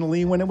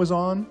originally when it was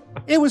on.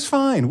 It was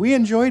fine. We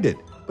enjoyed it.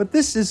 But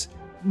this is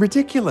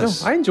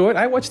ridiculous. No, I enjoy it.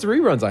 I watch the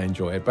reruns. I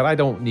enjoy it, but I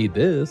don't need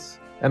this.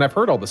 And I've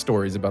heard all the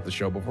stories about the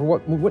show before.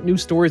 What new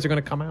stories are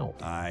going to come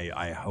out?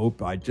 I hope.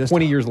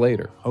 20 years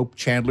later. Hope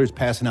Chandler's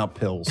passing out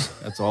pills.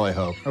 That's all I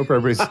hope. Hope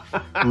everybody's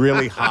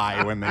really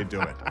high when they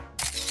do it.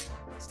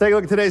 Let's take a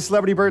look at today's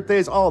celebrity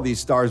birthdays. All these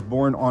stars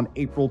born on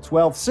April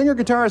 12th.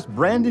 Singer-guitarist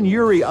Brandon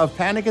Urie of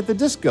Panic at the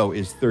Disco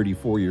is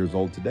 34 years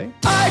old today.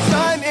 I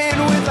chime in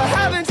with a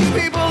haven't you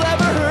people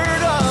ever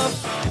heard of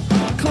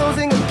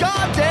closing a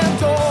goddamn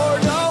door?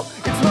 No,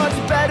 it's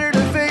much better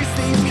to face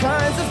these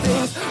kinds of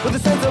things with a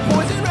sense of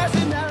poison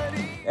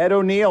rationality. Ed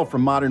O'Neill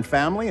from Modern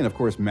Family, and of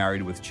course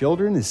Married with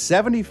Children, is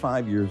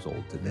 75 years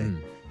old today.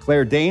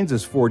 Claire Danes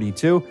is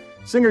 42.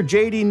 Singer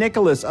J.D.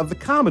 Nicholas of the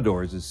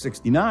Commodores is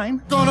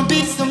 69. Gonna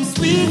be some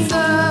sweet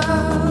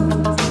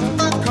sounds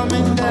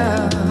coming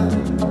down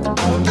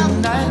on the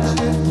night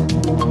shift.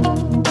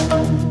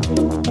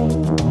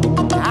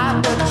 I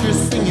bet you're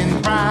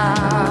singing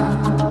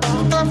proud.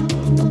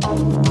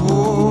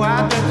 Oh,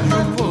 I bet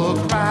you're full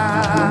of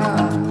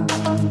pride.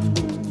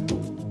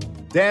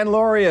 Dan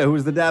Lauria, who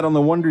was the dad on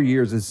The Wonder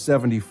Years, is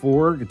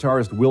 74.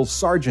 Guitarist Will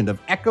Sargent of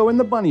Echo and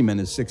the Bunnymen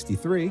is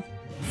 63.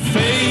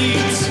 Fate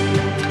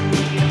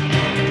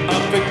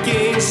up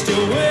against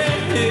your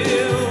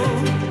will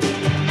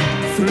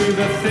through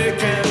the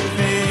thick and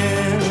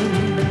thin.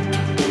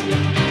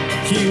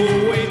 He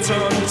will wait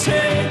until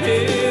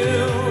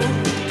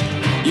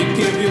you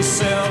give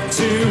yourself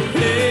to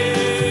him.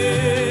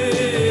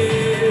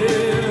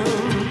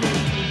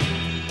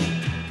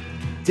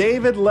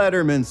 David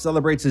Letterman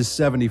celebrates his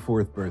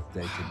 74th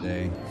birthday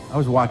today. I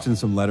was watching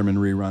some Letterman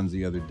reruns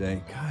the other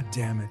day. God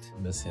damn it.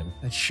 Miss him.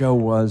 That show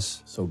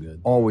was so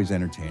good. Always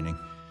entertaining.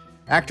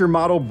 Actor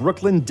model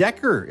Brooklyn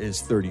Decker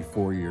is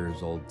 34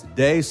 years old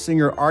today.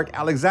 Singer Art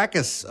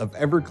Alexakis of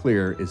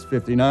Everclear is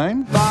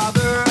 59.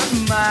 Father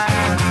of mine,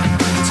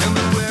 tell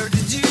me where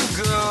did you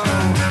go?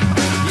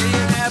 Yeah, you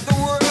had the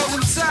world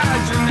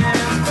inside your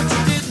hand, but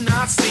you did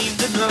not seem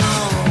to know.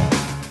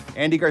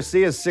 Andy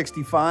Garcia is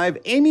 65.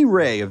 Amy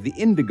Ray of the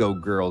Indigo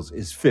Girls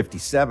is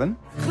 57.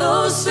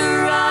 Closer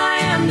I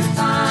am to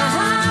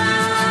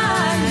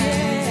find,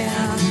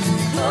 yeah.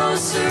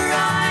 Closer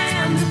I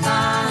am to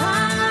find,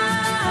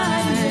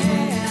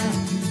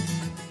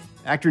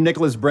 yeah. Actor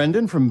Nicholas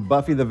Brendan from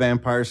Buffy the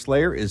Vampire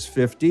Slayer is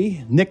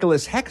 50.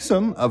 Nicholas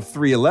Hexum of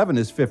 311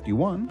 is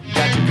 51.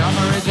 Got to come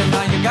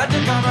original, you got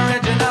to come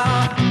original.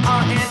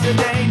 Our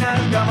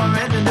entertainers come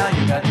original,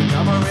 you got to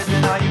come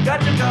original, you got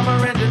to come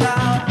original.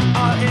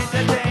 Our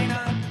entertainers.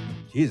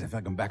 Jeez, I feel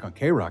like I'm back on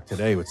K-Rock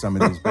today with some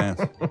of these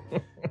bands.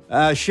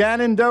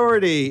 Shannon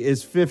Doherty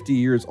is 50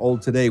 years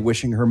old today,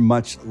 wishing her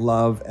much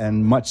love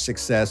and much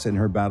success in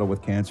her battle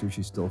with cancer.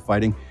 She's still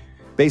fighting.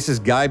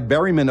 Bassist Guy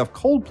Berryman of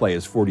Coldplay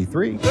is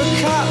 43. Look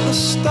at the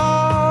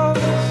stars,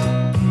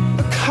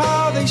 look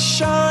how they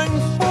shine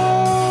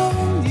for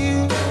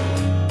you.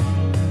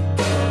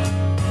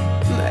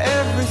 And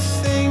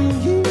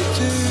everything you do.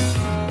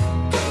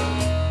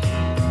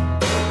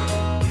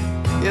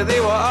 Yeah, they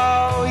were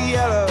all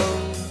yellow.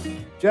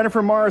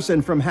 Jennifer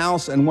Morrison from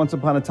House and Once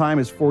Upon a Time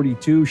is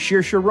 42.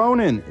 Saoirse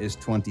Ronan is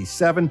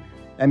 27.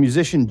 And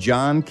musician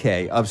John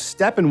Kay of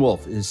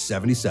Steppenwolf is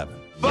 77.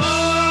 Born to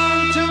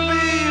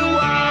be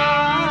wild.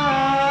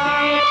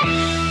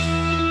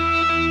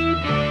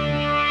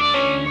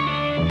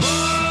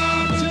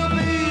 Born to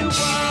be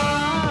wild.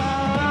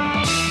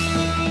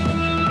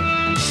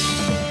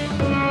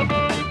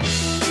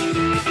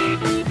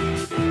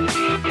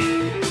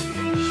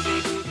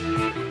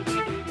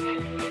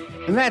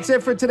 And that's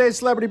it for today's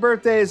Celebrity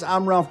Birthdays.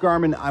 I'm Ralph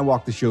Garman. I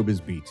walk the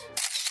showbiz beat.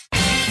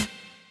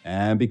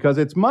 And because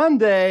it's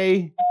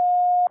Monday...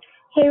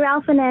 Hey,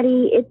 Ralph and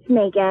Eddie, it's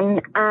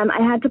Megan. I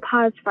had to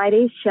pause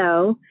Friday's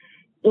show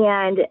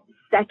and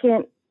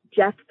second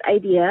Jeff's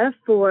idea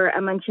for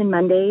a Munchin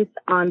Mondays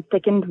on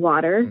thickened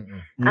water.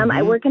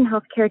 I work in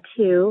healthcare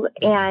too,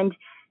 and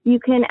you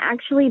can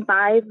actually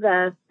buy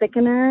the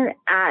thickener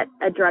at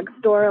a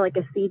drugstore like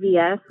a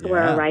CVS or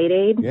a Rite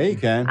Aid. Yeah, you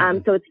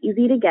can. So it's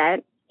easy to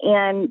get,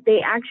 and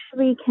they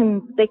actually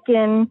can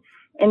thicken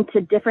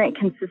into different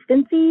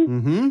consistencies.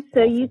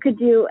 So you could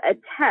do a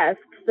test.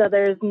 So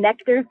there's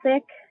nectar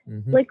thick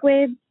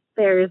liquids,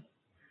 there's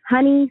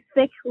honey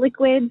thick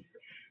liquids,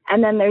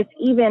 and then there's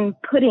even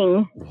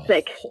pudding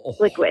thick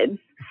liquids.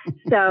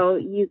 So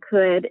you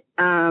could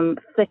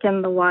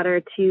thicken the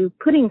water to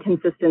pudding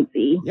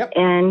consistency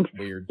and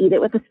eat it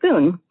with a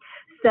spoon.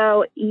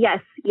 So yes,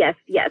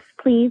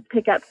 please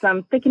pick up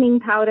some thickening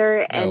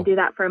powder and do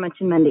that for a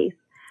Munchin Mondays.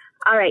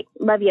 All right.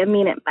 Love you.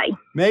 Mean it. Bye.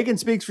 Megan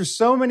speaks for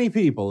so many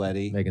people,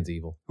 Eddie. Megan's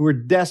evil. Who are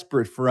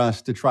desperate for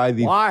us to try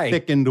the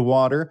thickened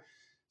water.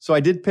 So I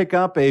did pick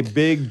up a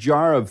big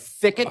jar of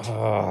Thickened.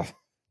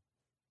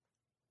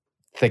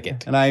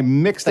 Thickened. And I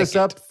mixed this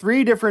up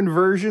 3 different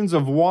versions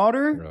of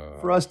water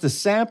for us to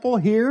sample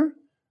here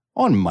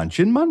on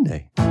Munchin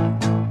Monday.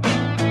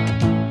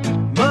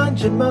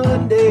 Munchin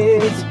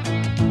Mondays.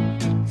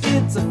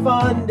 It's a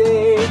fun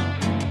day.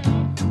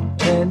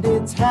 And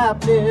it's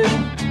happening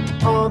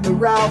on the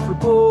Ralph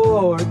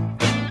Report.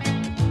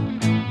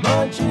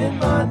 Munchin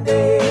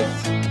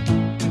Mondays,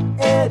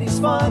 Eddie's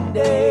fun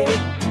day.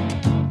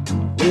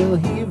 Will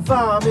he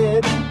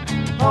vomit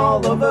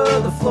all over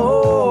the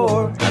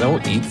floor? I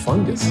don't eat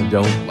fungus. I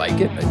don't like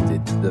it.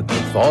 The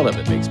thought of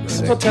it makes me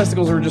sick. So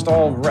testicles are just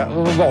all...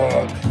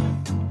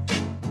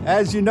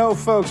 As you know,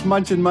 folks,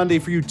 Munchin Monday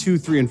for you 2,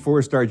 3, and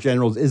 4-star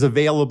generals is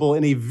available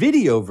in a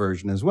video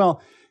version as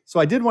well. So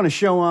I did want to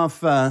show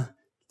off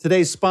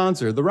today's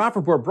sponsor. The Ralph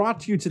Report brought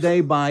to you today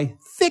by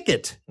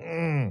Thickened,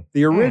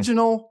 the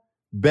original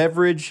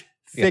beverage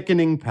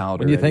thickening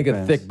powder. When you think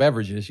of thick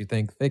beverages, you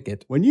think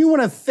Thickened. When you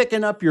want to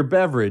thicken up your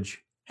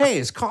beverage, hey,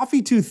 is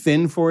coffee too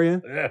thin for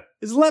you?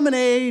 Is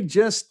lemonade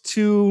just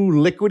too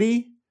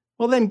liquidy?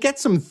 Well, then get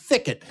some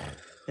Thickened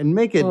and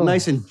make it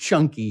nice and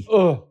chunky.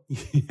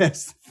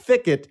 Yes,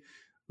 Thickened,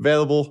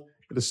 available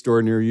at a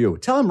store near you.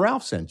 Tell them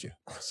Ralph sent you.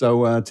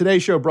 So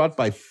today's show brought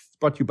to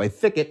you by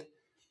Thickened.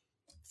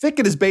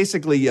 Thickened is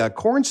basically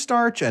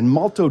cornstarch and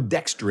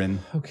maltodextrin.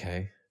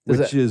 Okay.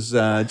 Which is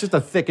just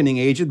a thickening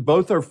agent.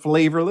 Both are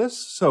flavorless.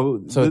 So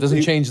it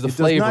doesn't change the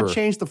flavor. It does not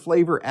change the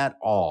flavor at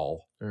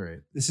all. All right.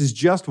 This is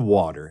just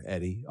water,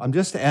 Eddie. I'm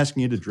just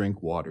asking you to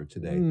drink water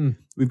today.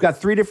 We've got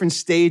 3 different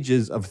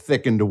stages of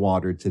thickened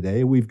water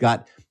today. We've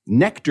got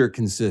nectar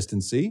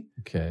consistency,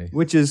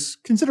 which is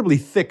considerably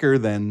thicker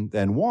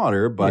than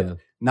water, but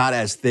not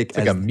as thick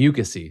as a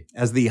mucusy.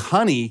 As the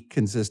honey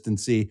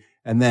consistency.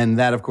 And then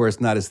that, of course,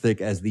 not as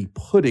thick as the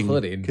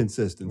pudding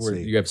consistency. Where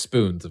you have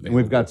spoons available. And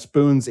we've got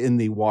spoons in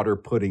the water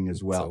pudding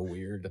as well. So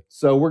weird.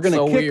 So we're going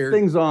to kick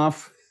things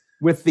off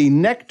with the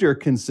nectar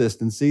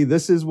consistency.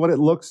 This is what it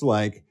looks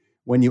like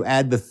when you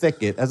add the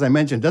thicket. As I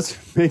mentioned, it does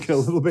make it a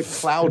little bit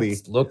cloudy.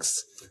 It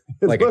looks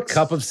like a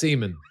cup of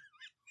semen.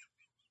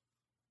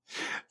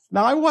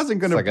 Now, I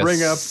wasn't going to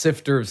bring up...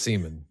 sifter of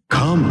semen.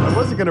 I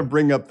wasn't going to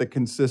bring up the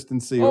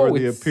consistency or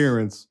the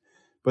appearance.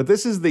 But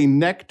this is the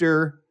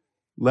nectar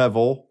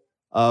level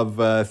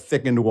of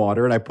thickened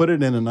water, and I put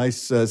it in a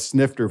nice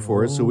snifter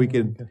for us so we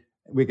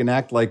can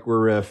act like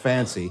we're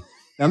fancy.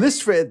 Now,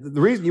 the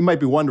reason you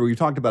might be wondering, you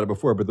talked about it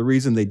before, but the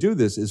reason they do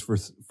this is for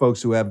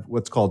folks who have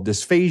what's called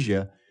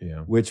dysphagia,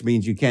 which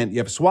means you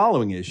have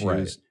swallowing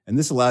issues, and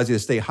this allows you to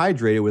stay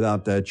hydrated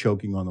without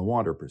choking on the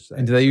water per se.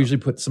 And do they usually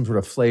put some sort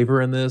of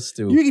flavor in this?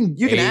 You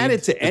can add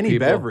it to any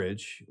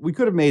beverage. We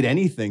could have made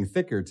anything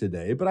thicker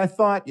today, but I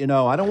thought, I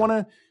don't want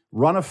to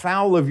run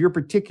afoul of your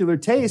particular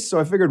taste, so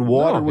I figured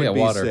water would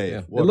be safe. Yeah.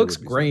 It looks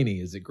grainy.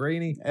 Is it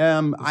grainy?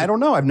 I don't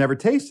know. I've never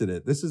tasted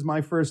it. This is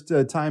my first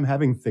time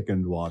having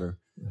thickened water.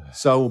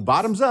 So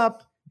bottoms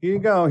up. Here you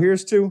go.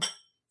 Here's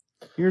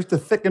the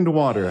thickened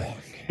water.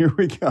 Here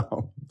we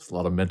go. It's a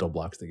lot of mental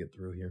blocks to get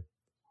through here.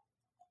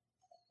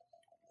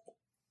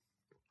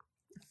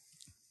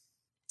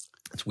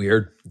 It's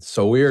weird. It's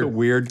so weird. It's a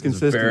weird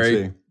consistency.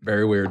 Very,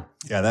 very weird.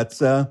 Yeah, that's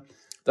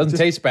doesn't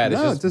taste bad.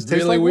 It's just tastes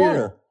really like weird.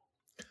 Water.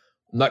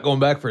 I'm not going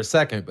back for a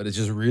second, but it's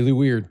just really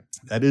weird.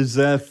 That is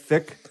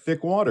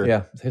thick water.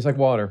 Yeah, it tastes like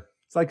water.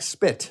 It's like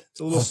spit. It's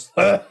a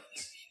little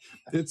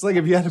It's like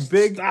if you had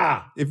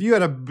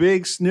a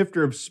big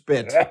snifter of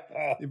spit,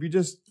 if you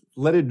just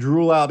let it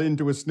drool out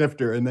into a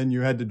snifter and then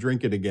you had to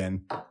drink it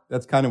again,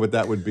 that's kind of what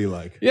that would be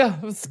like. Yeah,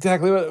 that's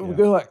exactly what it would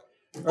be like.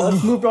 All right,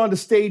 let's move on to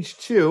stage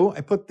 2.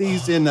 I put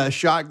these in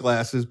shot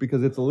glasses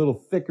because it's a little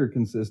thicker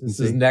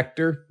consistency. This is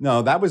nectar?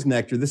 No, that was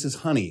nectar. This is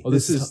honey. Oh,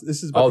 this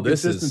is about the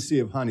consistency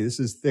of honey.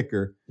 This is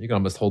thicker. You can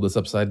almost hold this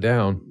upside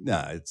down.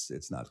 No,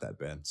 it's not that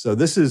bad. So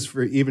this is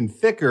for even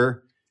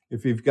thicker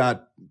if you've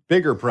got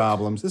bigger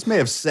problems. This may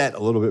have set a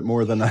little bit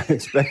more than I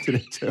expected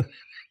it to.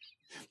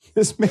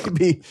 This may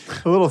be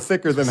a little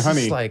thicker than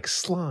honey. It's like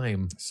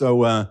slime.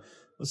 So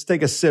let's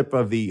take a sip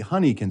of the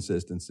honey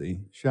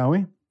consistency, shall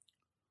we?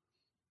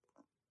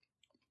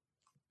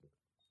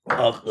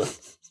 Fuck.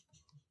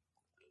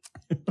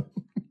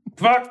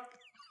 Fuck.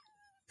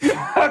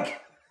 That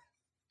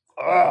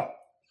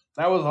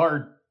was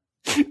hard.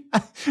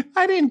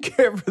 I didn't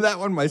care for that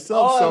one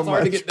myself so much.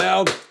 Hard to get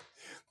down.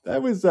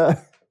 That was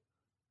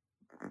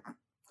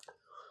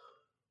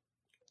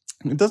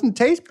it doesn't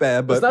taste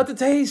bad, but it's not the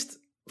taste.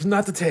 It's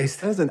not the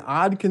taste. That's an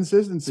odd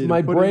consistency.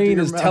 My brain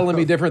is telling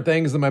me different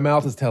things than my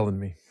mouth is telling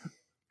me.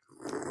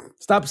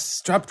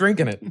 Stop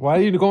drinking it. Why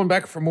are you going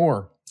back for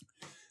more?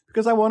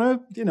 Because I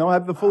want to,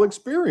 have the full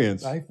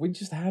experience. We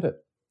just had it.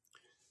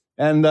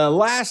 And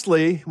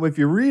lastly, if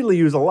you really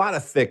use a lot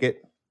of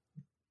thicket,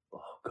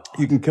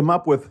 you can come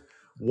up with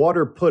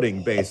water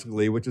pudding,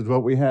 basically, which is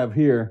what we have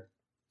here.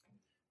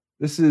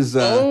 This is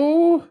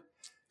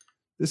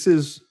this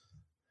is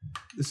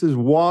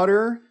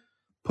water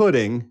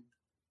pudding.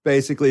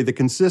 Basically, the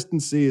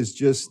consistency is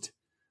just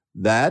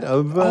that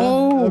of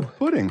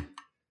pudding.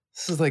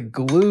 This is like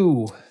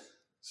glue.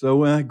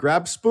 So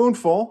grab a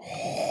spoonful.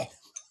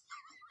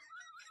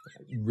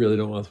 You really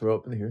don't want to throw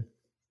up in here.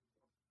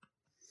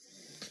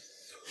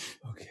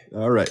 Okay.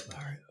 All right.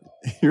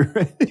 You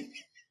ready?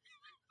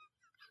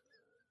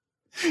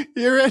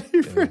 You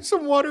ready for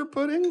some water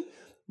pudding?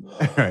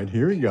 All right,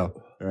 here we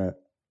go. All right.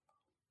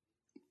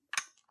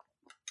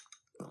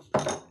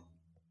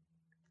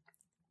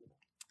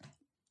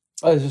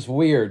 Oh, it's just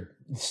weird.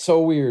 It's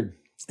so weird.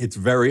 It's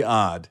very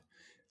odd.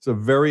 It's a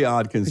very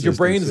odd consistency. Your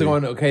brain is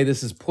going, okay,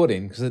 this is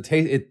pudding because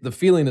the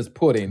feeling is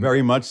pudding.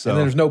 Very much so. And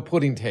then there's no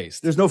pudding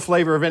taste. There's no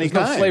flavor of any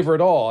kind. There's no flavor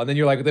at all. And then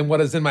you're like, then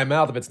what is in my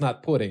mouth if it's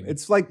not pudding?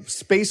 It's like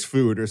space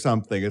food or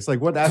something. It's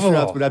like what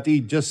astronauts would have to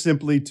eat just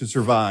simply to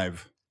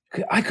survive.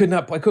 I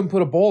couldn't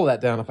put a bowl of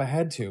that down if I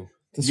had to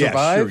survive.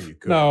 Yeah, sure you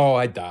could. No,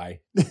 I'd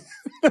die.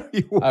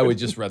 I would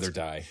just rather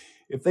die.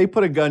 If they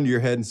put a gun to your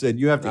head and said,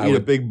 you have to eat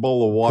a big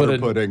bowl of water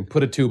pudding.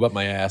 Put a tube up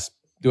my ass.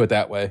 Do it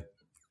that way.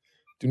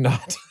 Do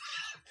not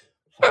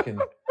fucking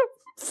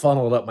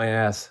funnel it up my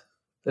ass.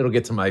 It'll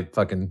get to my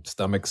fucking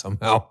stomach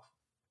somehow.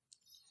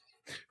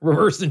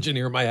 Reverse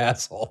engineer my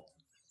asshole.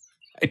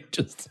 I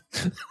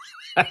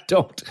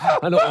don't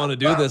want to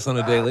do this on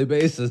a daily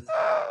basis.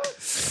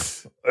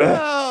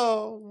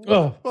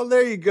 Oh, well,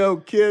 there you go,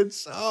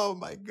 kids. Oh,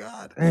 my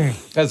God.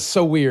 That's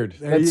so weird.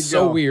 That's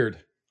so weird.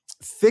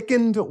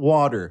 Thickened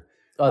water.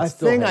 A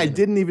thing I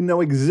didn't even know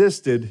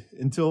existed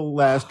until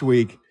last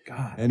week.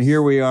 God. And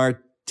here we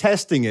are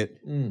testing it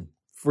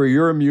for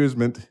your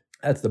amusement.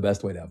 That's the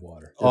best way to have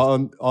water.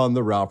 On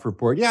the Ralph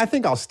Report. Yeah, I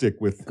think I'll stick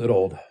with good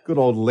old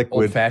liquid.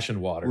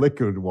 Old-fashioned water.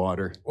 Liquid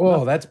water.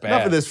 Oh, that's bad.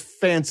 Enough of this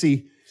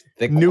fancy,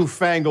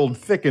 newfangled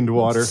thickened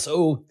water. It's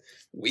so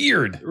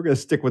weird. We're going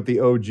to stick with the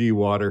OG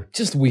water.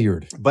 Just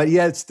weird. But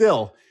yet it's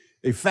still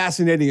a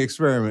fascinating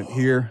experiment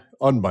here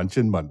on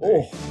Munchin Monday.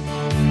 Oh.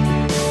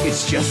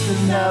 It's just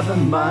another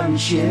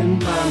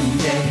Munchin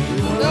Monday.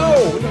 No.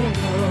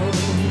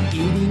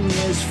 Eating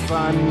is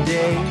fun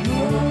day.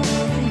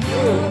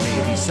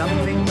 Maybe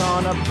something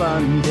on a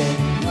bun day.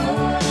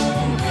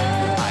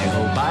 I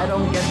hope I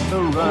don't get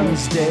the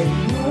runs day.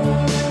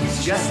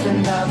 It's just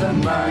another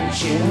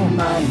Munchin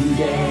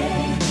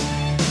Monday.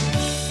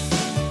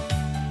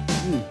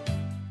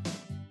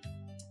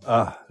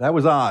 That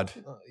was odd.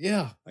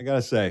 Yeah. I got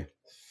to say.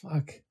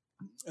 Fuck.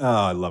 Oh,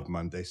 I love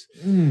Mondays.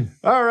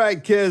 All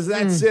right, kids,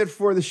 that's it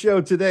for the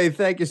show today.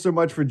 Thank you so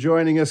much for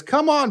joining us.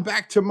 Come on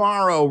back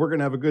tomorrow. We're going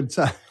to have a good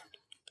time.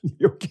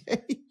 You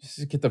okay?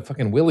 Just get the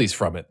fucking willies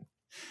from it.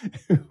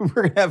 We're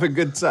going to have a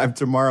good time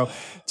tomorrow.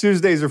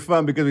 Tuesdays are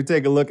fun because we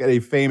take a look at a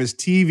famous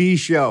TV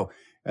show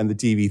and the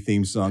TV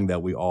theme song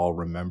that we all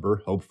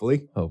remember,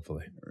 hopefully.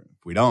 Hopefully.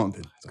 If we don't,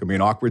 it's going to be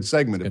an awkward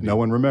segment if no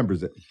one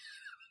remembers it.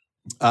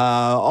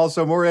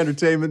 Also, more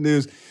entertainment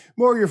news,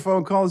 more of your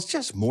phone calls,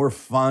 just more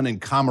fun and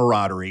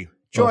camaraderie.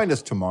 Join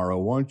us tomorrow,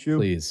 won't you?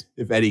 Please.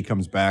 If Eddie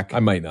comes back. I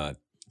might not.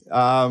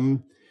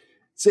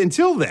 So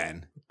until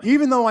then,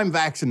 even though I'm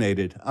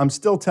vaccinated, I'm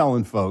still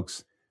telling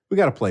folks, we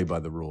got to play by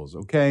the rules,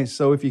 okay?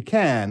 So if you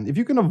can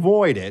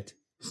avoid it.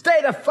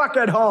 Stay the fuck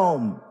at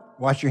home.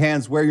 Wash your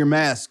hands, wear your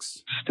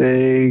masks.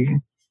 Stay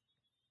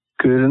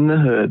good in the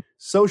hood.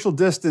 Social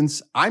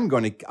distance. I'm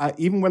going to,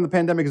 even when the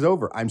pandemic is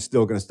over, I'm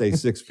still going to stay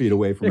 6 feet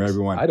away from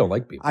everyone. I don't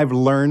like people. I've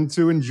learned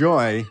to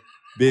enjoy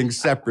being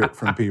separate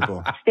from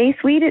people. Stay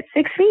sweet at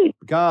 6 feet.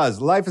 Because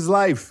life is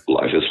life.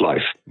 Life is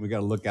life. We got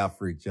to look out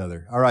for each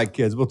other. All right,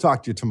 kids, we'll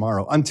talk to you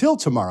tomorrow. Until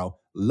tomorrow,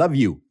 love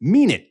you.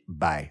 Mean it.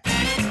 Bye.